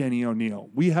love Denny O'Neill.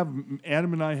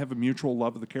 Adam and I have a mutual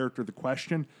love of the character The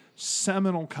Question.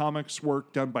 Seminal comics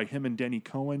work done by him and Denny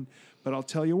Cohen. But I'll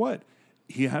tell you what,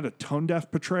 he had a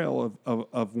tone-deaf portrayal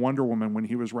of Wonder Woman when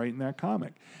he was writing that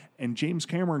comic. And James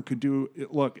Cameron could do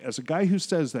it. Look, as a guy who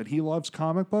says that he loves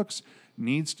comic books,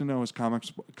 needs to know his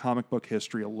comic book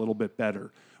history a little bit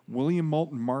better. William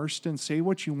Moulton Marston, say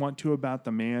what you want to about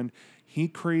the man. He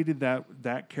created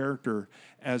that character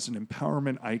as an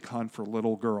empowerment icon for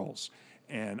little girls.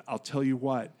 And I'll tell you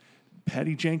what,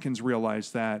 Patty Jenkins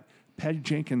realized that. Patty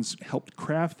Jenkins helped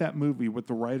craft that movie with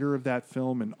the writer of that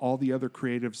film and all the other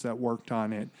creatives that worked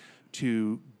on it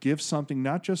to give something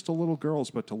not just to little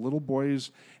girls, but to little boys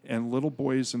and little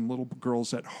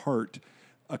girls at heart,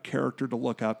 a character to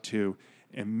look up to.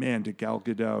 And man, to Gal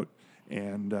Gadot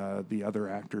and the other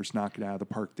actors knock it out of the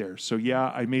park there. So yeah,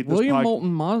 I made this. William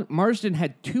Moulton Marston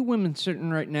had two women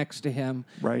sitting right next to him,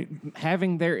 right,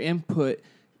 having their input,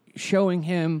 showing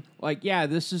him like, yeah,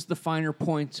 this is the finer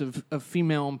points of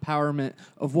female empowerment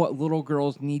of what little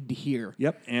girls need to hear.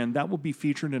 Yep, and that will be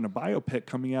featured in a biopic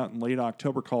coming out in late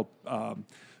October called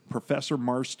Professor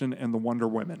Marston and the Wonder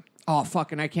Women. Oh,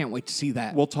 fucking, I can't wait to see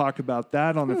that. We'll talk about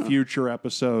that on a future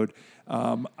episode.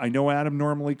 I know Adam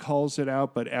normally calls it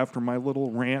out, but after my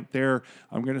little rant there,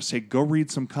 I'm going to say go read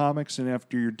some comics, and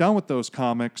after you're done with those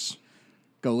comics,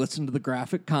 go listen to the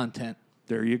graphic content.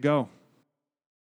 There you go.